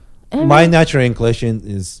 Because my natural inclination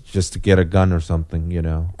is just to get a gun or something, you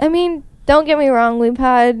know. I mean, don't get me wrong. We've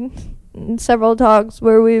had several talks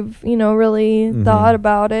where we've, you know, really thought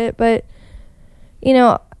about it. But, you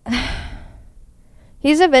know,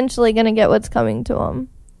 he's eventually going to get what's coming to him,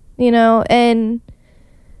 you know. And,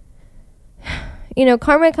 you know,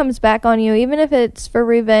 karma comes back on you, even if it's for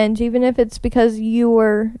revenge, even if it's because you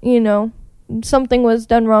were, you know, something was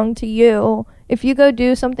done wrong to you. If you go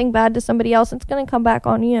do something bad to somebody else, it's going to come back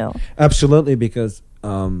on you. Absolutely, because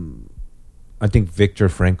I think Viktor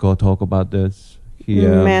Frankl talked about this.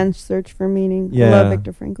 Man's Search for Meaning. Yeah. I love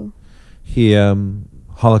Viktor Frankl. He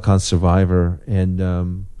Holocaust survivor,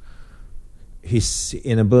 and he's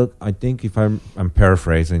in a book. I think if I'm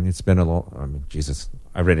paraphrasing, it's been a long. I mean, Jesus,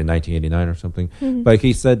 I read it in 1989 or something. But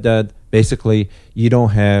he said that basically you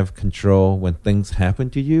don't have control when things happen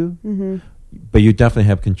to you, but you definitely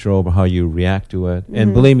have control over how you react to it.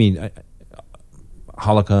 And believe me,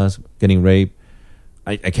 Holocaust, getting raped,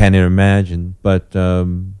 I can't even imagine. But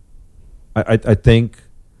I think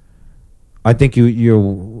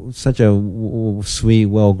you're such a sweet,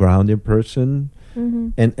 well-grounded person.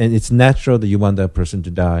 And it's natural that you want that person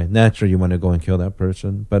to die. Natural you want to go and kill that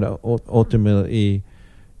person. But ultimately,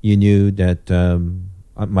 you knew that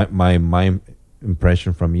my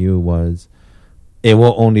impression from you was it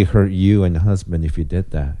will only hurt you and the husband if you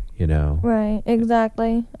did that, you know. Right,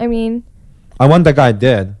 exactly. I mean, I want that guy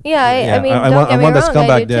dead. Yeah, I mean, don't get me wrong,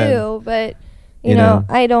 I do too. But, you know,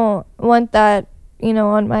 I don't want that, you know,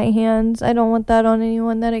 on my hands. I don't want that on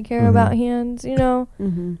anyone that I care about hands, you know.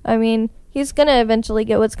 I mean, he's going to eventually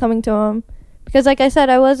get what's coming to him. Because, like I said,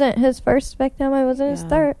 I wasn't his first victim. I wasn't his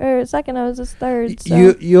third or second. I was his third.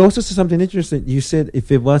 So. You also said something interesting. You said if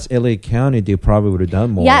it was LA County, they probably would have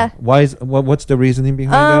done more. Yeah. Why is what's the reasoning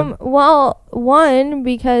behind that? Well, one,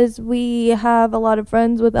 because we have a lot of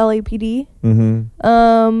friends with LAPD.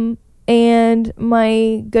 And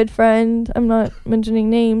my good friend, I'm not mentioning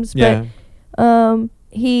names, but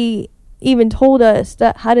he even told us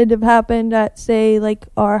that had it have happened at, say, like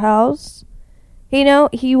our house, you know,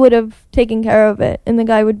 he would have taken care of it and the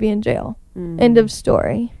guy would be in jail. End of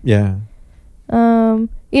story. Yeah. You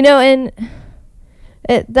know, and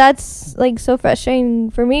that's like so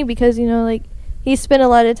frustrating for me because, you know, like he spent a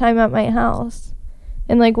lot of time at my house.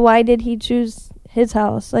 And like, why did he choose his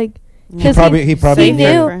house? Like, because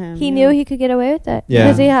he knew he could get away with it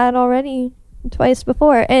because he had already twice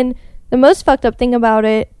before. And the most fucked up thing about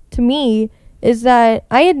it to me is that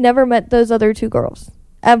I had never met those other two girls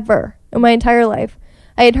ever in my entire life.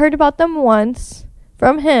 I had heard about them once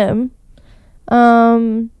from him,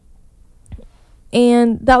 and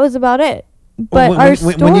that was about it. But our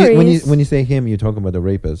stories, when you say him, you're talking about the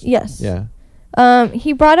rapist. Yes. Yeah.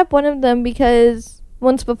 He brought up one of them because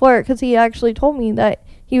once before, because he actually told me that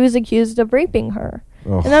he was accused of raping her.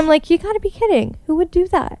 And I'm like, you gotta be kidding. Who would do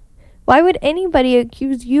that? Why would anybody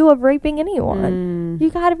accuse you of raping anyone? You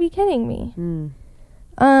gotta be kidding me.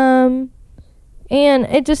 And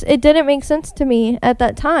it didn't make sense to me at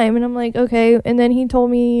that time. And I'm like, okay. And then he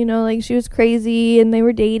told me, you know, like she was crazy and they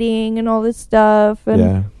were dating and all this stuff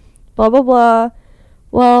and blah, blah, blah.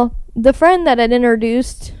 Well, the friend that had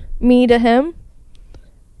introduced me to him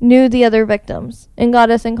knew the other victims and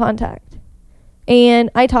got us in contact. And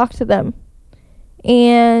I talked to them.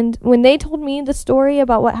 And when they told me the story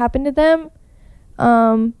about what happened to them,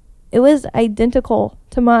 it was identical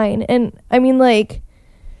to mine. And I mean, like,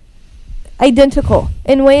 identical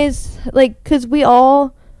in ways, like, because we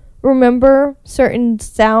all remember certain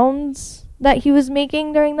sounds that he was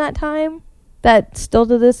making during that time that still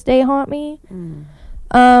to this day haunt me.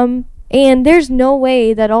 And there's no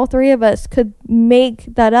way that all three of us could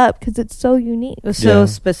make that up because it's so unique. It was so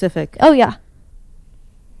specific. Oh, yeah.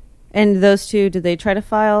 And those two, did they try to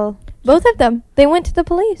file? Both of them. They went to the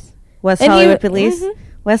police. West And Hollywood Police? Mhm.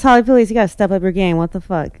 West Hollywood Police, you got to step up your game. What the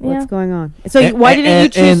fuck? Yeah. What's going on? So why didn't you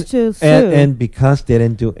choose to sue? And because they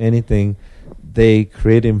didn't do anything, they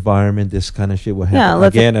create environment. This kind of shit will happen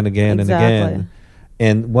again and again and again.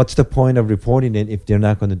 And what's the point of reporting it if they're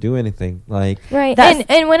not going to do anything? Like, right.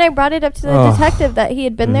 And when I brought it up to the detective that he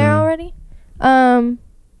had been there already,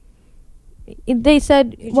 they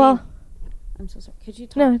said, Eugene, well, I'm so sorry. Could you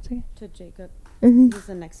talk no, it's okay. to Jacob? Mhm. He's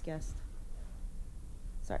the next guest.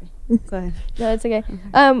 Sorry. Go ahead. No, it's okay.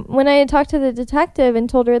 When I had talked to the detective and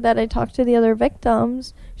told her that I talked to the other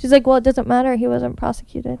victims, she's like, well, it doesn't matter. He wasn't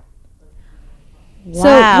prosecuted. Wow.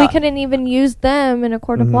 So we couldn't even use them in a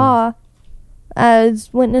court of law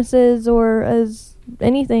as witnesses or as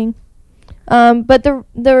anything. But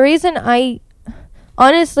the reason I,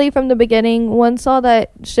 honestly, from the beginning, once all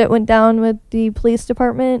that shit went down with the police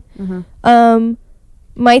department,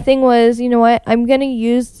 my thing was, you know what, I'm going to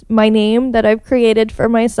use my name that I've created for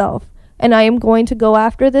myself, and I am going to go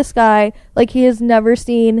after this guy like he has never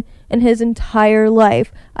seen in his entire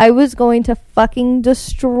life. I was going to fucking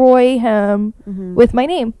destroy him with my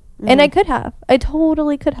name. And I could have. I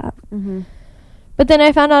totally could have. But then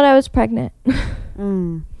I found out I was pregnant.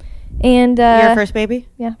 And your first baby?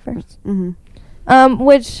 Yeah, first.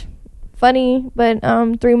 Which, funny, but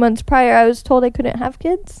 3 months prior, I was told I couldn't have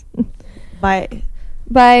kids by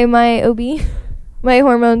my OB. My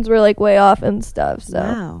hormones were like way off and stuff. So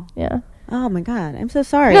wow. Yeah. Oh my God, I'm so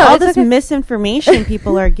sorry. No, all it's this okay. misinformation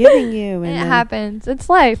people are giving you. And It happens. It's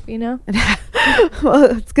life, you know.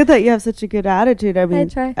 Well, it's good that you have such a good attitude. I mean,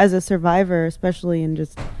 try. as a survivor, especially, and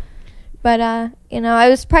just. But you know, I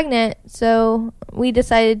was pregnant, so we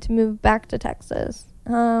decided to move back to Texas,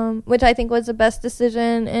 which I think was the best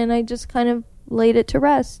decision, and I just kind of laid it to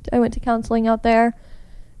rest. I went to counseling out there,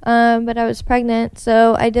 but I was pregnant,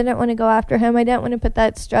 so I didn't want to go after him. I didn't want to put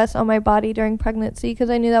that stress on my body during pregnancy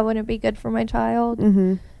because I knew that wouldn't be good for my child.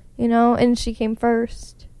 You know, and she came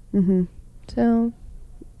first. So.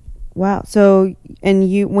 Wow. So, and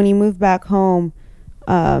when you moved back home,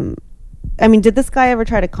 I mean, did this guy ever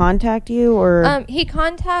try to contact you, or? He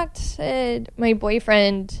contacted my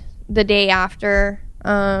boyfriend the day after,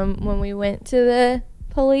 when we went to the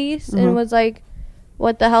police and was like,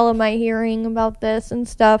 what the hell am I hearing about this and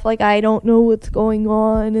stuff? Like, I don't know what's going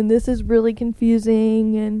on, and this is really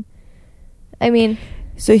confusing. And I mean,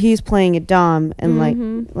 so he's playing it dumb and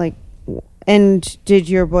like, and did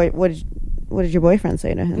your what did your boyfriend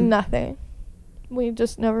say to him? Nothing. We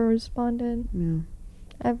just never responded. Yeah.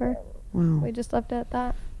 Ever. Wow. We just left it at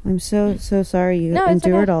that. I'm so sorry you it's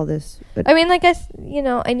endured okay. all this. But I mean, like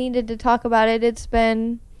I needed to talk about it. It's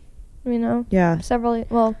been, several.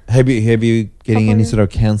 Well, have you getting any years. sort of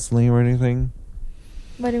counseling or anything?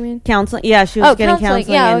 What do you mean? Counseling? Yeah, she was getting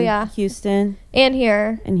counseling in Houston and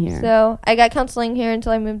here. And So I got counseling here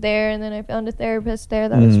until I moved there, and then I found a therapist there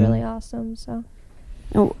that was really awesome. So.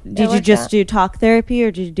 Oh, did you just do talk therapy,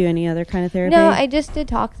 or did you do any other kind of therapy? No, I just did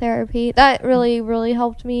talk therapy. That really, really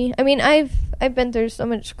helped me. I mean, I've been through so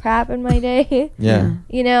much crap in my day. Yeah.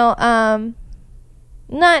 You know,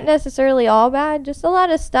 not necessarily all bad, just a lot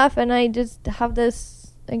of stuff, and I just have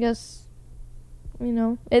this, I guess, you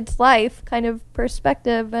know, it's life kind of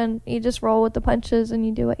perspective, and you just roll with the punches and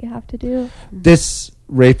you do what you have to do. This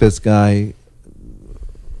rapist guy,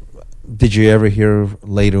 did you ever hear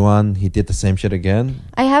later on he did the same shit again?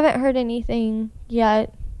 I haven't heard anything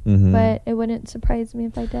yet, but it wouldn't surprise me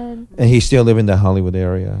if I did. And he still live in the Hollywood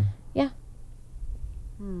area? Yeah.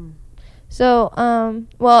 So,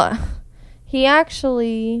 well, he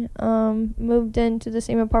actually moved into the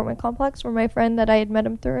same apartment complex where my friend that I had met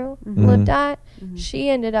him through lived at. She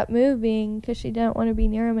ended up moving because she didn't want to be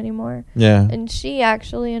near him anymore. Yeah. And she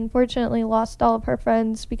actually, unfortunately, lost all of her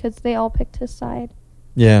friends because they all picked his side.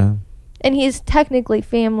 Yeah. And he's technically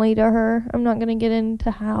family to her. I'm not going to get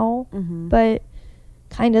into how, but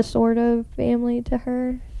kind of sort of family to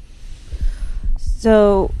her.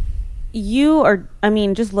 So you are, I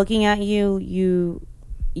mean, just looking at you,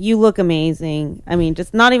 you look amazing. I mean,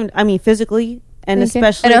 just not even, I mean, physically, and Thank you.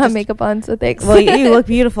 especially. I don't have makeup on, so thanks. Well, you look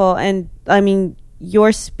beautiful. And I mean,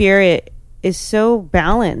 your spirit is so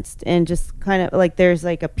balanced and just kind of like there's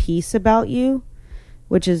like a peace about you,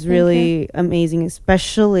 which is really amazing,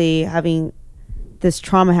 especially having this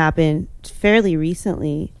trauma happen fairly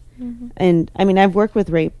recently. And I mean, I've worked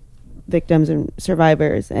with rape victims and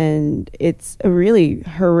survivors, and it's a really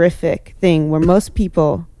horrific thing where most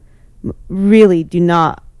people really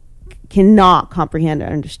cannot comprehend or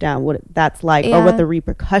understand what that's like or what the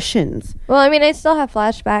repercussions. Well, I mean, I still have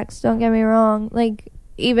flashbacks, don't get me wrong. Like,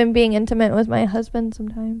 even being intimate with my husband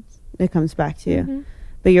sometimes. It comes back to you.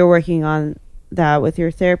 But you're working on that with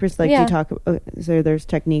your therapist? Like, do you talk, so there's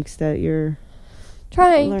techniques that you're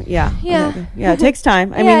trying? Yeah. Yeah. Yeah, it takes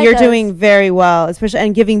time. I mean, you're doing very well, especially,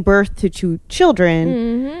 and giving birth to 2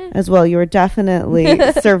 children as well. You are definitely,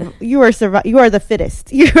 you are the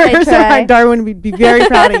fittest. You are surviving. Darwin would be very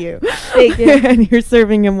proud of you. Thank you. And you're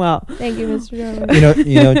serving him well. Thank you, Mr. Darwin.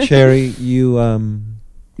 You know, Cherry, you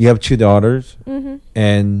have 2 daughters,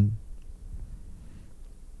 and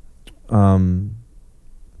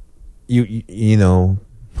you know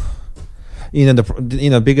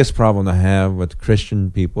the biggest problem I have with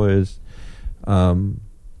Christian people is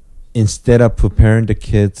instead of preparing the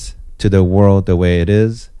kids to the world the way it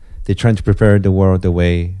is, they're trying to prepare the world the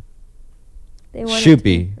way it should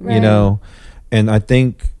be. Right. You know, and I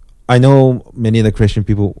know many of the Christian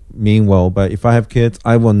people mean well, but if I have kids,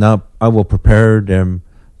 I will prepare them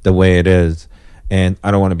the way it is. And I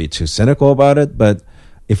don't want to be too cynical about it, but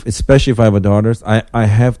especially if I have daughters, I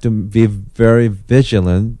have to be very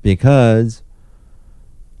vigilant, because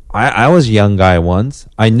I was a young guy once.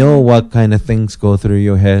 I know what kind of things go through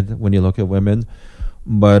your head when you look at women,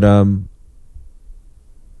 but I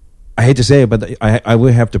hate to say it, but I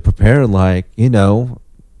would have to prepare, like,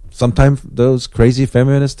 sometimes those crazy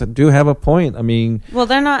feminists do have a point. I mean, well,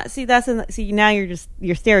 they're not. See, now you're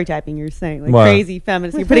stereotyping. You're saying like what? Crazy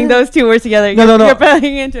feminists. You're putting those 2 words together. No. You're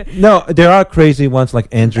putting into it. No, there are crazy ones like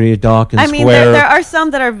Andrea Dawkins. I mean, where there are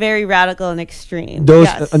some that are very radical and extreme. those,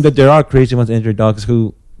 yes. and there are crazy ones, Andrea Dawkins,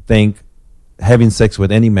 who think having sex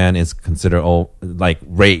with any man is considered like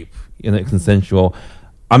rape, consensual.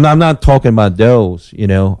 I'm not talking about those, I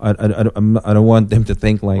don't want them to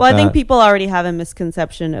think like that. Well, I think people already have a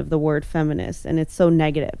misconception of the word feminist, and it's so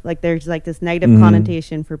negative. Like, there's like this negative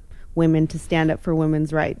connotation for women to stand up for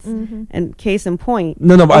women's rights. And case in point,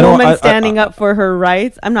 but a woman standing up for her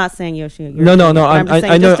rights. I'm not saying Yoshi. No. I'm just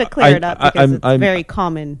saying, just to clear it up, because it's very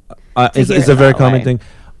common. It's a very common thing.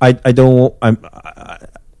 I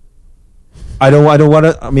don't want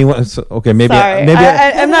to. I mean, okay, maybe. Sorry. Maybe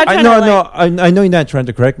I'm not trying I know you're not trying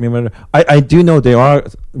to correct me, but I do know there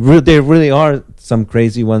really are some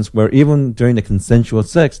crazy ones where even during the consensual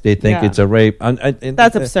sex they think it's a rape.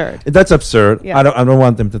 That's absurd. That's absurd. Yeah. I don't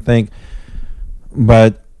want them to think.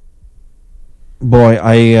 But boy,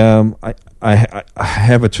 I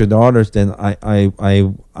have 2 daughters. Then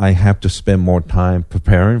I have to spend more time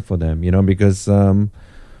preparing for them. Because.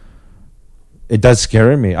 It does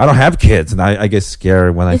scare me. I don't have kids, and I get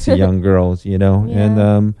scared when I see young girls, Yeah.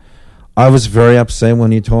 And I was very upset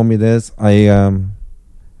when you told me this. I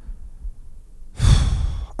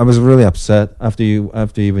was really upset after you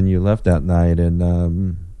left that night,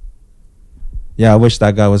 and I wish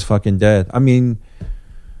that guy was fucking dead. I mean,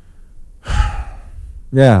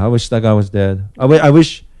 I wish that guy was dead. I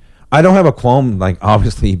wish. I don't have a qualm, like,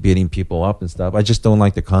 obviously beating people up and stuff. I just don't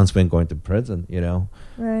like the concept of going to prison.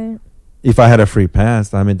 Right. If I had a free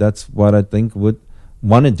pass, I mean, that's what I think would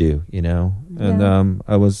want to do, And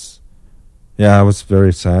I was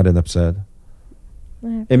very sad and upset.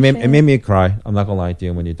 It made me cry. I'm not gonna lie to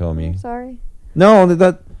you when you told me. I'm sorry. No,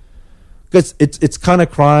 because it's kind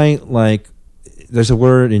of crying, like, there's a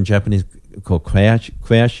word in Japanese called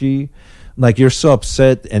kwashi. Like, you're so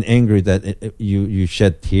upset and angry that you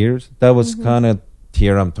shed tears. That was kind of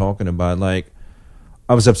tear I'm talking about. Like,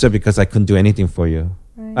 I was upset because I couldn't do anything for you.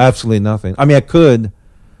 Right. Absolutely nothing. I mean, I could.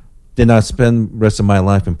 Did not spend the rest of my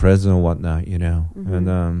life in prison or whatnot,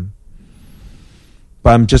 And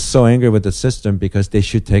but I'm just so angry with the system, because they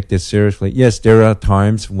should take this seriously. Yes, there are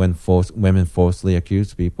times when women falsely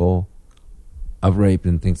accuse people of rape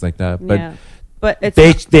and things like that, but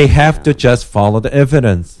it's they have to just follow the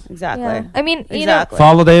evidence. Exactly. Yeah. I mean,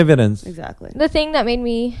 follow the evidence. Exactly. The thing that made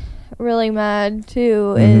me really mad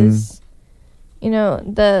too is,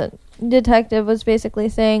 the detective was basically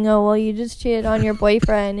saying, "Oh, well, you just cheated on your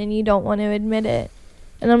boyfriend and you don't want to admit it."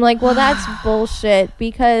 And I'm like, well, that's bullshit,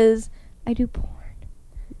 because I do porn.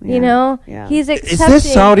 Yeah. He's accepting. Is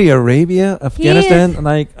this Saudi Arabia, Afghanistan?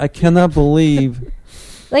 Like, I cannot believe.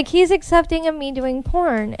 Like, he's accepting of me doing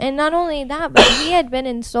porn, and not only that, but he had been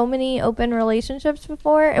in so many open relationships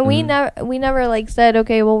before, and we never like said,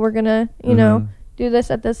 okay, well, we're gonna do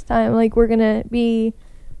this at this time. Like, we're gonna be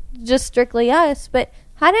just strictly us. But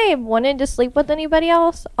had I wanted to sleep with anybody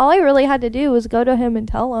else, all I really had to do was go to him and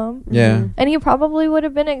tell him. Yeah. And he probably would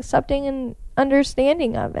have been accepting and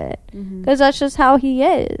understanding of it. Mm-hmm. Because that's just how he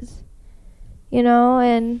is. You know,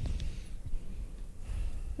 and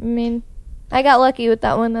I mean, I got lucky with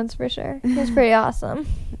that one, that's for sure. It was pretty awesome.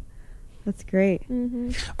 That's great.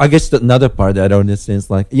 Mm-hmm. I guess another part that I don't understand is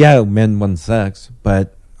like, yeah, men want sex,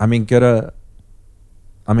 but I mean,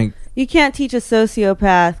 You can't teach a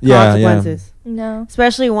sociopath Yeah, consequences, No.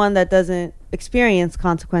 especially one that doesn't experience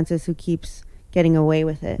consequences who keeps getting away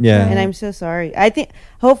with it. Yeah. And I'm so sorry. I think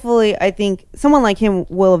someone like him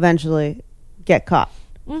will eventually get caught.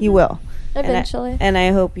 He Mhm. will. Eventually. And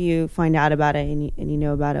I hope you find out about it and you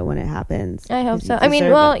know about it when it happens. I hope 'cause so. you I mean,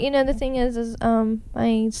 deserve well, it. you know, the thing is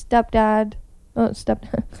my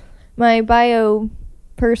my bio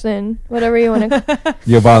person, whatever you want to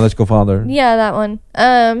your biological father. Yeah, that one.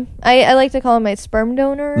 I like to call him my sperm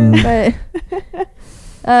donor,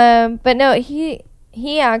 but no,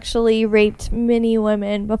 he actually raped many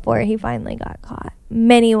women before he finally got caught.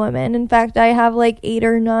 Many women. In fact, I have like 8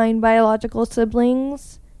 or 9 biological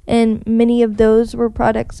siblings, and many of those were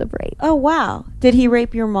products of rape. Oh, wow. Did he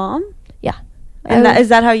rape your mom? Yeah. And is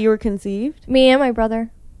that how you were conceived? Me and my brother.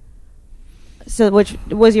 So which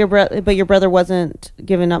was your brother, but your brother wasn't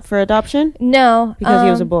given up for adoption? No. Because he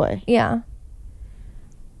was a boy. Yeah.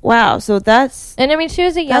 Wow, so that's... And I mean, she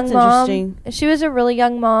was a young That's mom. interesting. She was a really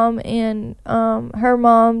young mom, and her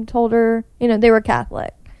mom told her, you know, they were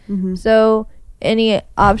Catholic. Mhm. So any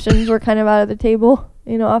options were kind of out of the table,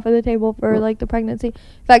 you know, off of the table for like the pregnancy.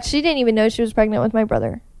 In fact, she didn't even know she was pregnant with my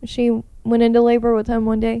brother. She went into labor with him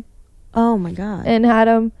one day Oh, my God. and had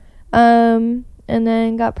him, and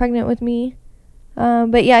then got pregnant with me.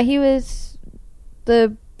 But yeah, he was,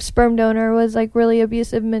 the sperm donor was like really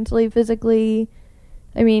abusive mentally, physically.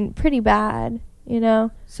 I mean, pretty bad, you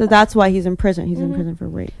know. So that's why he's in prison. He's in Mhm. prison for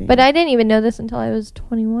raping. But I didn't even know this until I was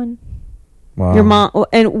 21. Wow. Your mom...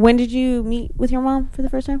 And when did you meet with your mom for the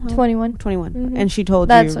first time? How- 21. 21. Mhm. And she told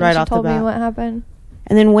That's you when right she off the told me bat. what happened.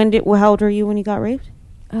 And then how old were you when you got raped?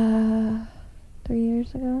 3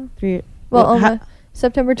 years ago. 3 Well, how- almost.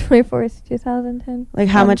 September 24th, 2010. Like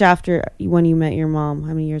how much after when you met your mom? How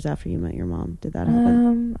many years after you met your mom did that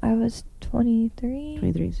happen? I was 23.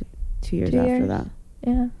 23, so 2 years 2 after years. that.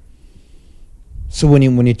 Yeah. So when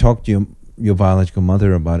you talk to your biological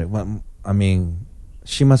mother about it, well, I mean,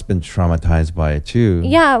 she must have been traumatized by it too.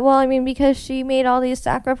 Yeah, well, I mean, because she made all these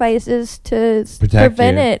sacrifices to Protect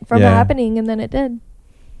prevent you. it from Yeah. happening, and then it did.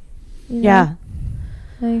 You know? Yeah.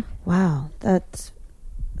 Like, Wow, that's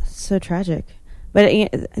so tragic. But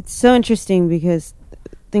it's so interesting because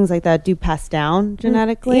things like that do pass down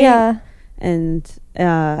genetically. yeah. And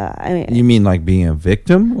I mean, You mean like being a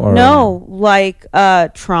victim, or no, like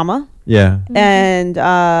trauma Yeah. and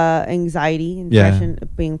anxiety and Yeah. depression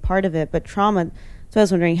being part of it, but trauma. So I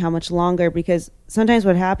was wondering how much longer, because sometimes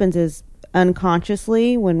what happens is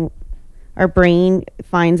unconsciously when our brain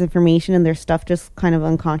finds information and there's stuff just kind of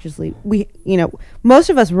unconsciously, most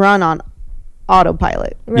of us run on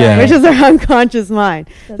autopilot, Yeah. which is our unconscious mind.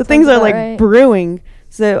 That So things sounds are about like right. brewing.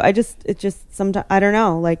 So it just sometimes, I don't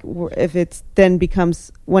know, like if it's then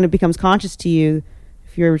becomes, when it becomes conscious to you,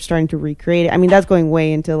 if you're starting to recreate it. I mean, that's going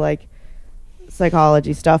way into like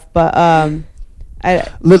psychology stuff, but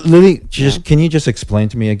Lily, can you just explain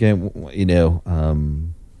to me again?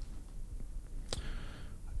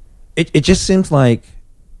 It just seems like,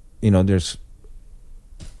 there's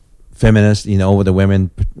feminists, over the women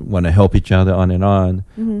want to help each other on and on.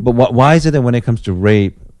 Mhm. But why is it that when it comes to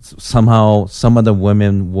rape, somehow some of the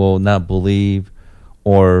women will not believe,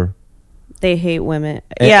 or they hate women.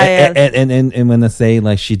 and, and when they say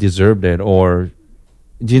like she deserved it, or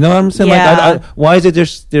do you know what I'm saying? Yeah. Like, why is it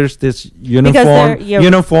there's this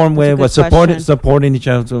uniform way that's of a good question. supporting each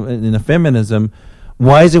other in the feminism?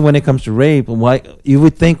 Why is it when it comes to rape? Why you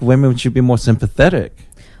would think women should be more sympathetic?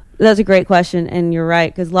 That's a great question, and you're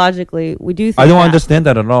right, because logically we do think I don't that. understand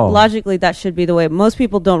that at all. Logically, that should be the way. Most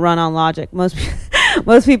people don't run on logic. Most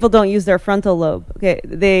people don't use their frontal lobe. Okay,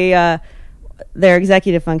 their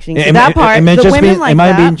executive functioning. So that part, am I the just women being, like am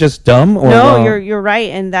that. I being just dumb? Or No, wrong? you're right,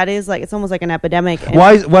 and that is like, it's almost like an epidemic. And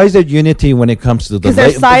Why is there unity when it comes to the? because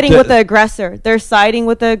they're siding with the aggressor. They're siding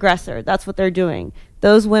with the aggressor. That's what they're doing.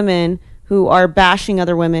 Those women who are bashing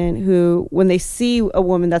other women, who, when they see a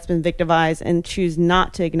woman that's been victimized and choose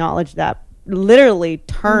not to acknowledge that, literally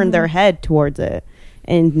turn their head towards it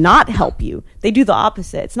and not help you. They do the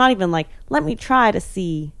opposite. It's not even like, let me try to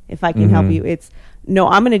see if I can help you. It's, no,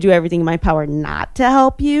 I'm going to do everything in my power not to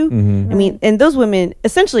help you. I mean, and those women,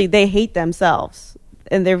 essentially, they hate themselves,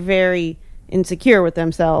 and they're very insecure with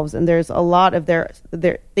themselves, and there's a lot of their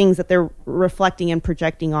things that they're reflecting and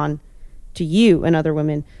projecting on to you and other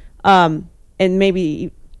women. And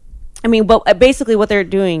maybe, I mean, but basically what they're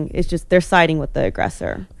doing is just they're siding with the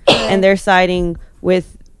aggressor, and they're siding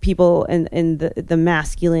with people in the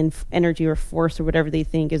masculine energy or force or whatever they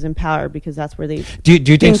think is empowered, because that's where they Do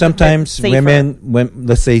you think sometimes women, when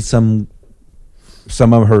let's say some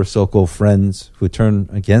of her so-called friends who turn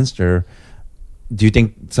against her, do you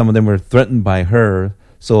think some of them were threatened by her,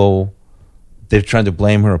 so they're trying to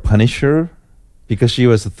blame her or punish her because she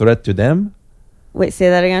was a threat to them? Wait, say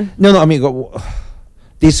that again? No, I mean,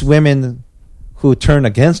 these women who turn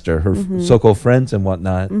against her, her so-called friends and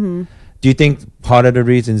whatnot, do you think part of the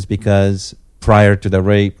reason is because prior to the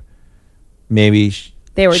rape, maybe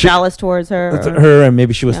they were jealous towards her, and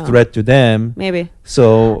maybe she was a threat to them? Maybe.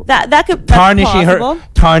 So that could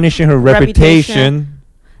tarnishing her reputation.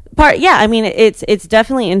 Yeah, I mean, it's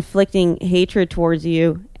definitely inflicting hatred towards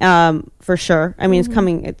you, for sure. I mean,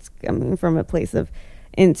 it's coming from a place of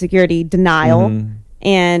insecurity, denial,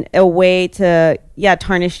 and a way to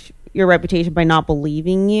tarnish your reputation by not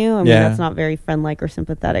believing you. I mean, that's not very friend-like or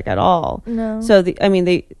sympathetic at all. No. So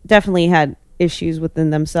they definitely had issues within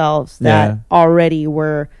themselves that already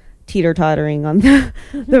were teeter-tottering on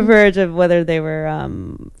the verge of whether they were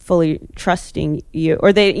fully trusting you,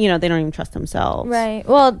 or they don't even trust themselves. Right.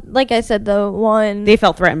 Well, like I said, they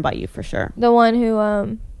felt threatened by you for sure. The one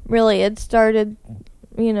who really had started,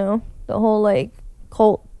 the whole like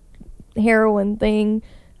cult heroin thing.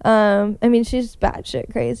 I mean, she's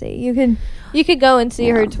batshit crazy. You could go and see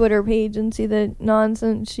her Twitter page and see the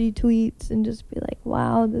nonsense she tweets and just be like,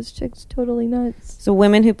 wow, this chick's totally nuts. So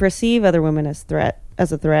women who perceive other women as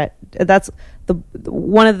a threat, that's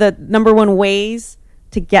one of the number one ways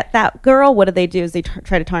to get that girl. What do? Is they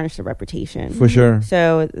try to tarnish their reputation. For sure.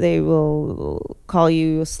 So they will call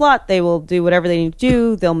you a slut. They will do whatever they need to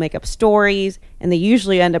do. They'll make up stories, and they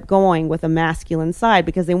usually end up going with a masculine side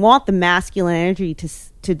because they want the masculine energy to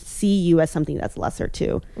see you as something that's lesser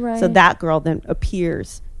too. Right. So that girl then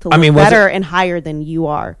appears to look better and higher than you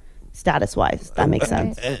are status-wise. That makes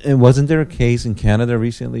sense. And wasn't there a case in Canada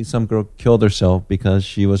recently? Some girl killed herself because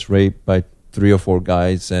she was raped by 3 or 4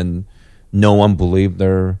 guys, and no one believed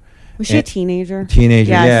her. Was she a teenager?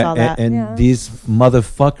 Yeah. I saw that. And these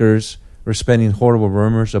motherfuckers were spreading horrible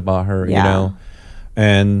rumors about her,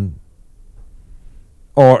 and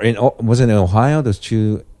was it in Ohio? Those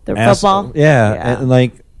two football. And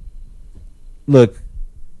like, look,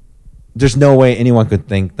 there's no way anyone could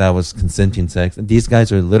think that was consenting sex. And these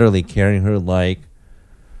guys are literally carrying her like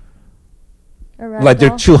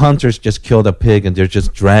they're 2 hunters just killed a pig, and they're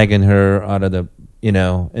just dragging her out of the.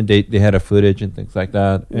 And they had a footage and things like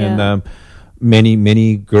that. Yeah. And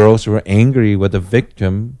many girls were angry with the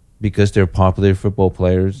victim because they're popular football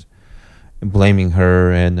players, and blaming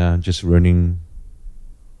her and just ruining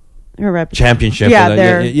her reputation. Championship.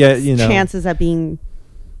 Their chances at being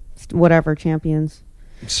whatever champions.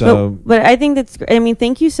 So, but I think that's. I mean,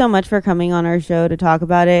 thank you so much for coming on our show to talk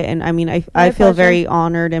about it. And I mean, I feel very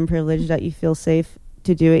honored and privileged that you feel safe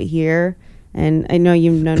to do it here. And I know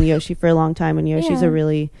you've known Yoshi for a long time, and Yoshi's a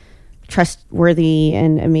really trustworthy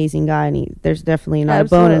and amazing guy. And there's definitely not a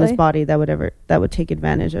bone in his body that would take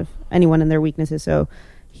advantage of anyone and their weaknesses. So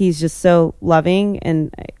he's just so loving,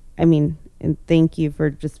 and and thank you for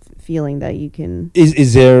just feeling that you can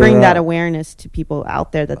is there bring that awareness to people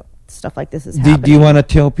out there that stuff like this is happening. Do you want to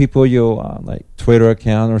tell people your like Twitter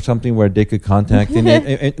account or something where they could contact you?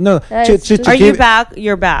 No, are you back?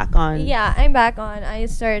 You're back on. Yeah, I'm back on. I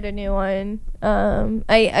started a new one.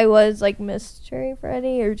 I was like Miss Cherry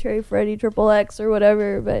Freddy or Cherry Freddy XXX or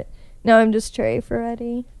whatever, but now I'm just Cherry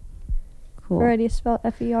Ferretti. Cool. Ferretti is spelled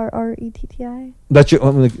Ferretti. That's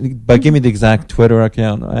your. But give me the exact Twitter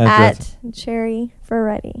account address. At Cherry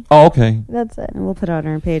Ferretti. Oh, okay. That's it. And we'll put it on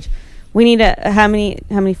our page. We need how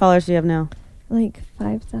many followers do you have now? Like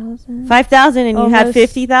 5,000. 5,000, and almost you had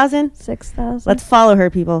 50,000? 6,000. Let's follow her,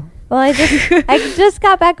 people. Well, I just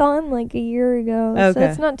got back on like a year ago, so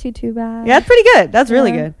it's not too bad. Yeah, that's pretty good. That's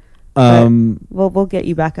really good. We'll get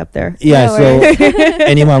you back up there. Yeah. So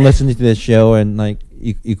anyone listening to this show and like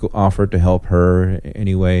you could offer to help her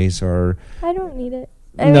anyways, or I don't need it.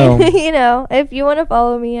 I mean, if you want to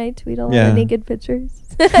follow me, I tweet a lot of naked pictures.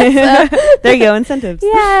 There you go, incentives.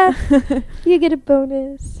 Yeah, you get a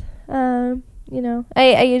bonus.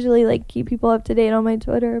 I usually like keep people up to date on my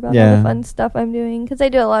Twitter about all the fun stuff I'm doing, because I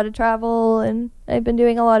do a lot of travel, and I've been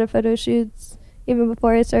doing a lot of photo shoots even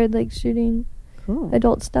before I started like shooting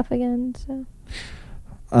adult stuff again. So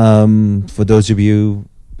for those of you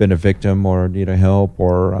been a victim or need a help,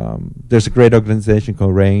 or there's a great organization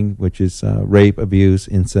called RAINN, which is Rape, Abuse,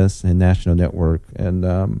 Incest, and National Network,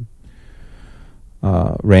 and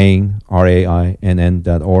RAINN,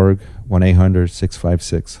 RAINN.org,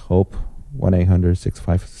 1-800-656-HOPE,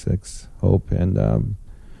 1-800-656-HOPE, and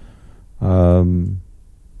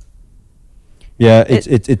yeah,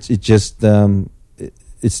 it's just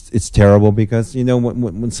it's terrible because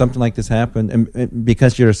when something like this happened, and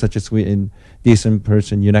because you're such a sweet and decent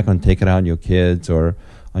person, you're not going to take it out on your kids or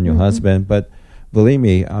on your husband. But believe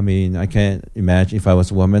me, I mean, I can't imagine if I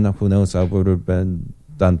was a woman. Who knows? I would have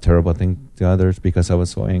done terrible things to others because I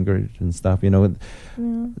was so angry and stuff.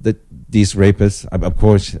 These rapists, of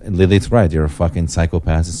course, Lily's right. They're a fucking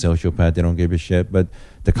psychopath, a sociopath. They don't give a shit. But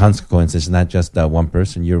the consequence is not just that one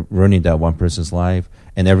person. You're ruining that one person's life,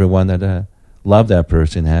 and everyone that love that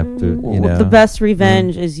person have to. The best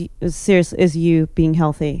revenge is you being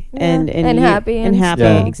healthy and happy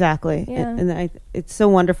Yeah. Exactly. Yeah. And it's so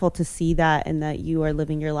wonderful to see that, and that you are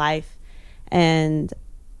living your life, and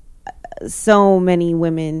so many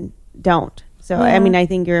women don't. So I mean, I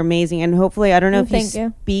think you're amazing, and hopefully, I don't know if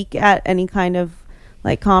you speak at any kind of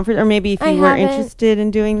like conference, or maybe if you were interested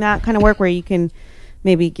in doing that kind of work where you can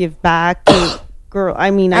maybe give back to girl.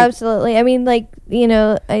 I mean, absolutely. I mean, like,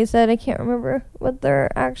 I said I can't remember what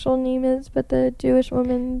their actual name is, but the Jewish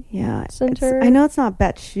Women Center. I know it's not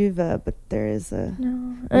Bet Shuva, but there is a.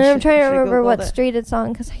 No, and I'm trying to remember what street it's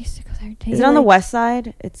on because I used to go there daily. Is it on the west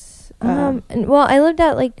side? It's. And, well, I lived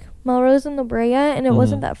at like Melrose and La Brea, and it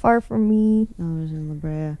wasn't that far from me. Melrose and La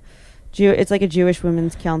Brea. It's like a Jewish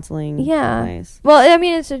women's counseling place. Well, I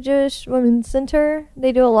mean, it's a Jewish Women's Center.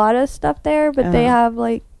 They do a lot of stuff there, but they have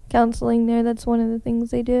like counseling there. That's one of the things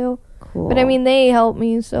they do. Cool. But I mean, they help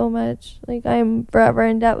me so much. Like, I'm forever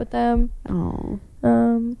in debt with them. Oh,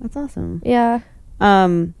 that's awesome. Yeah.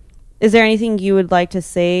 Is there anything you would like to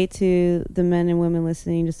say to the men and women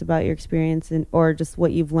listening, just about your experience, or just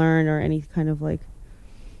what you've learned, or any kind of like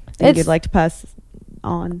thing you'd like to pass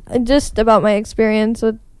on? Just about my experience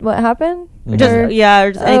with what happened. Or just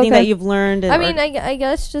anything that you've learned. I mean, I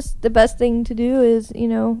guess just the best thing to do is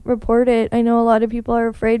report it. I know a lot of people are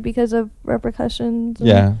afraid because of repercussions.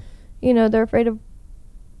 And, they're afraid of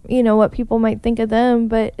what people might think of them,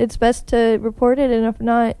 but it's best to report it.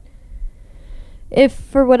 And if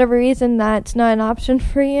for whatever reason that's not an option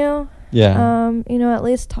for you, at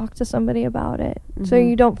least talk to somebody about it, so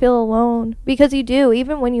you don't feel alone, because you do.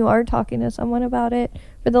 Even when you are talking to someone about it,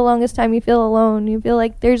 for the longest time you feel alone. You feel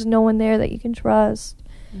like there's no one there that you can trust,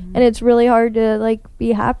 and it's really hard to like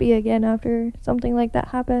be happy again after something like that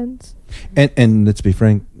happens. And let's be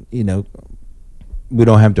frank, we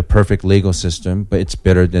don't have the perfect legal system, but it's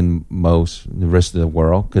better than the rest of the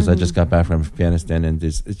world, because I just got back from Afghanistan, and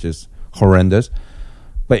it's just horrendous.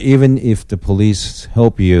 But even if the police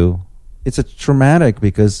help you, it's a traumatic,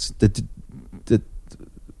 because the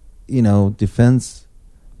defense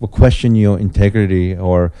will question your integrity,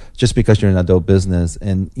 or just because you're in adult business,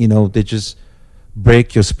 and they just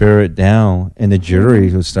break your spirit down, and the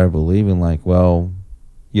jury will start believing like, well,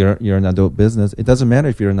 you're an adult business. It doesn't matter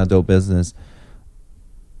if you're an adult business.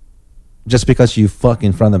 Just because you fuck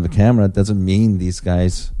in front of the camera doesn't mean these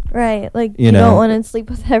guys, right? Like, you don't want to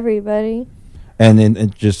sleep with everybody.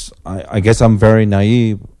 And just, I guess I'm very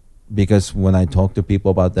naive, because when I talk to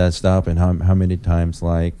people about that stuff, and how many times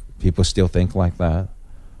like people still think like that,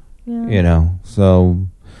 so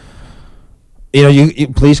you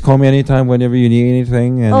please call me anytime whenever you need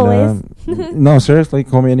anything. And always. No, seriously,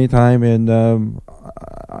 call me anytime. And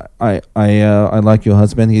I like your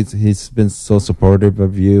husband. He's been so supportive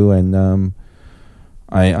of you, and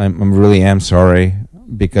I'm really am sorry,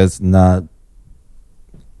 because not.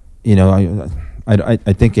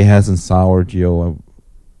 I think it hasn't soured your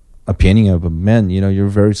opinion of men. You're a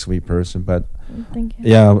very sweet person, but thank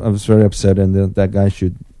you. Yeah, I was very upset, and that guy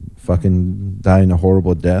should fucking die in a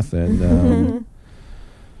horrible death. And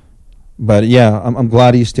but yeah, I'm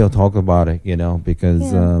glad you still talk about it.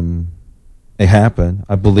 Because it happened.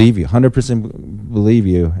 I believe you, 100% believe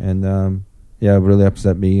you, and it really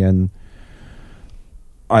upset me. And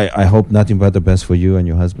I hope nothing but the best for you and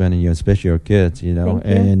your husband, and especially your kids,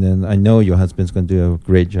 and I know your husband's going to do a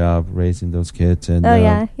great job raising those kids, and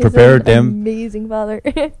he's prepare an them, amazing father.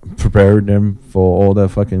 Prepare them for all the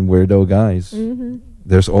fucking weirdo guys.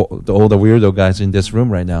 There's all the weirdo guys in this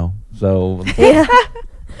room right now, so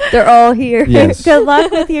they're all here. Yes. Good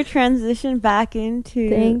luck with your transition back into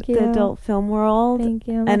Thank you. the adult film world. Thank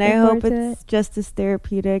you. And I hope it's just as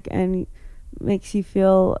therapeutic and makes you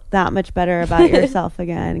feel that much better about yourself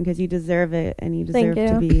again, because you deserve it and you deserve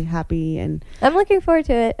Thank to you. be happy. And I'm looking forward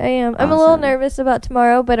to it. I am. I'm a little Awesome. nervous about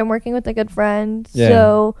tomorrow, but I'm working with a good friend, Yeah.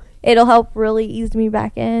 so it'll help really ease me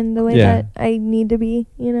back in the way Yeah. that I need to be.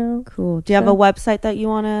 You know, cool. Do you have a website that you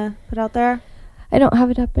want to put out there? I don't have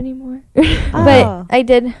it up anymore, Oh. but I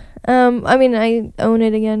did. I mean, I own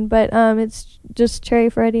it again, but it's just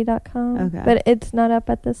cherryfreddy.com. Okay. But it's not up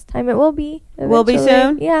at this time. It will be. Will be eventually.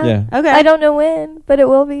 soon? Yeah. Yeah. Okay. I don't know when, but it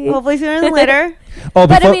will be. Hopefully sooner than later. Oh,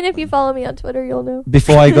 But before, I mean, if you follow me on Twitter, you'll know.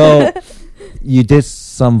 before I go, you did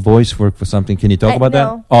some voice work for something. Can you talk about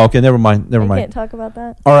no. that? Oh, okay. Never mind. Never I mind. can't talk about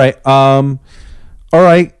that. All right. All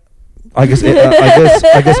right. I guess.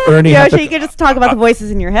 I guess Ernie. had Yoshi, to- you could just talk about the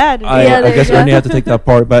voices in your head. I Yeah, there guess you go. Ernie had to take that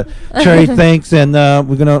part. But Cherry, thanks, and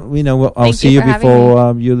we're gonna, I'll Thank see you you for having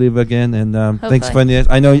before you leave again. And thanks for this.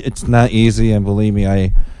 I know it's not easy, and believe me,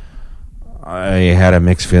 I had a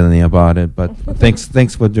mixed feeling about it. But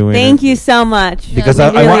thanks for doing it. Thank you so much. Because No,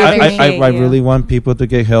 I, we I, really want, appreciate I you. really want people to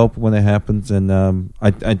get help when it happens, and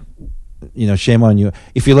shame on you.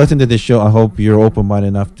 If you listen to this show, I hope you're open-minded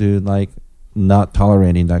enough to not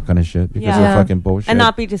tolerating that kind of shit because Yeah. of fucking bullshit. And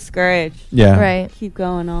not be discouraged. yeah. Right. Keep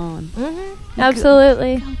going on.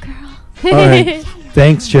 Absolutely. All right.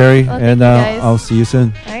 Thanks, Cherry, Well, thank and you guys. I'll see you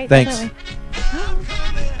soon. All right. Thanks. definitely.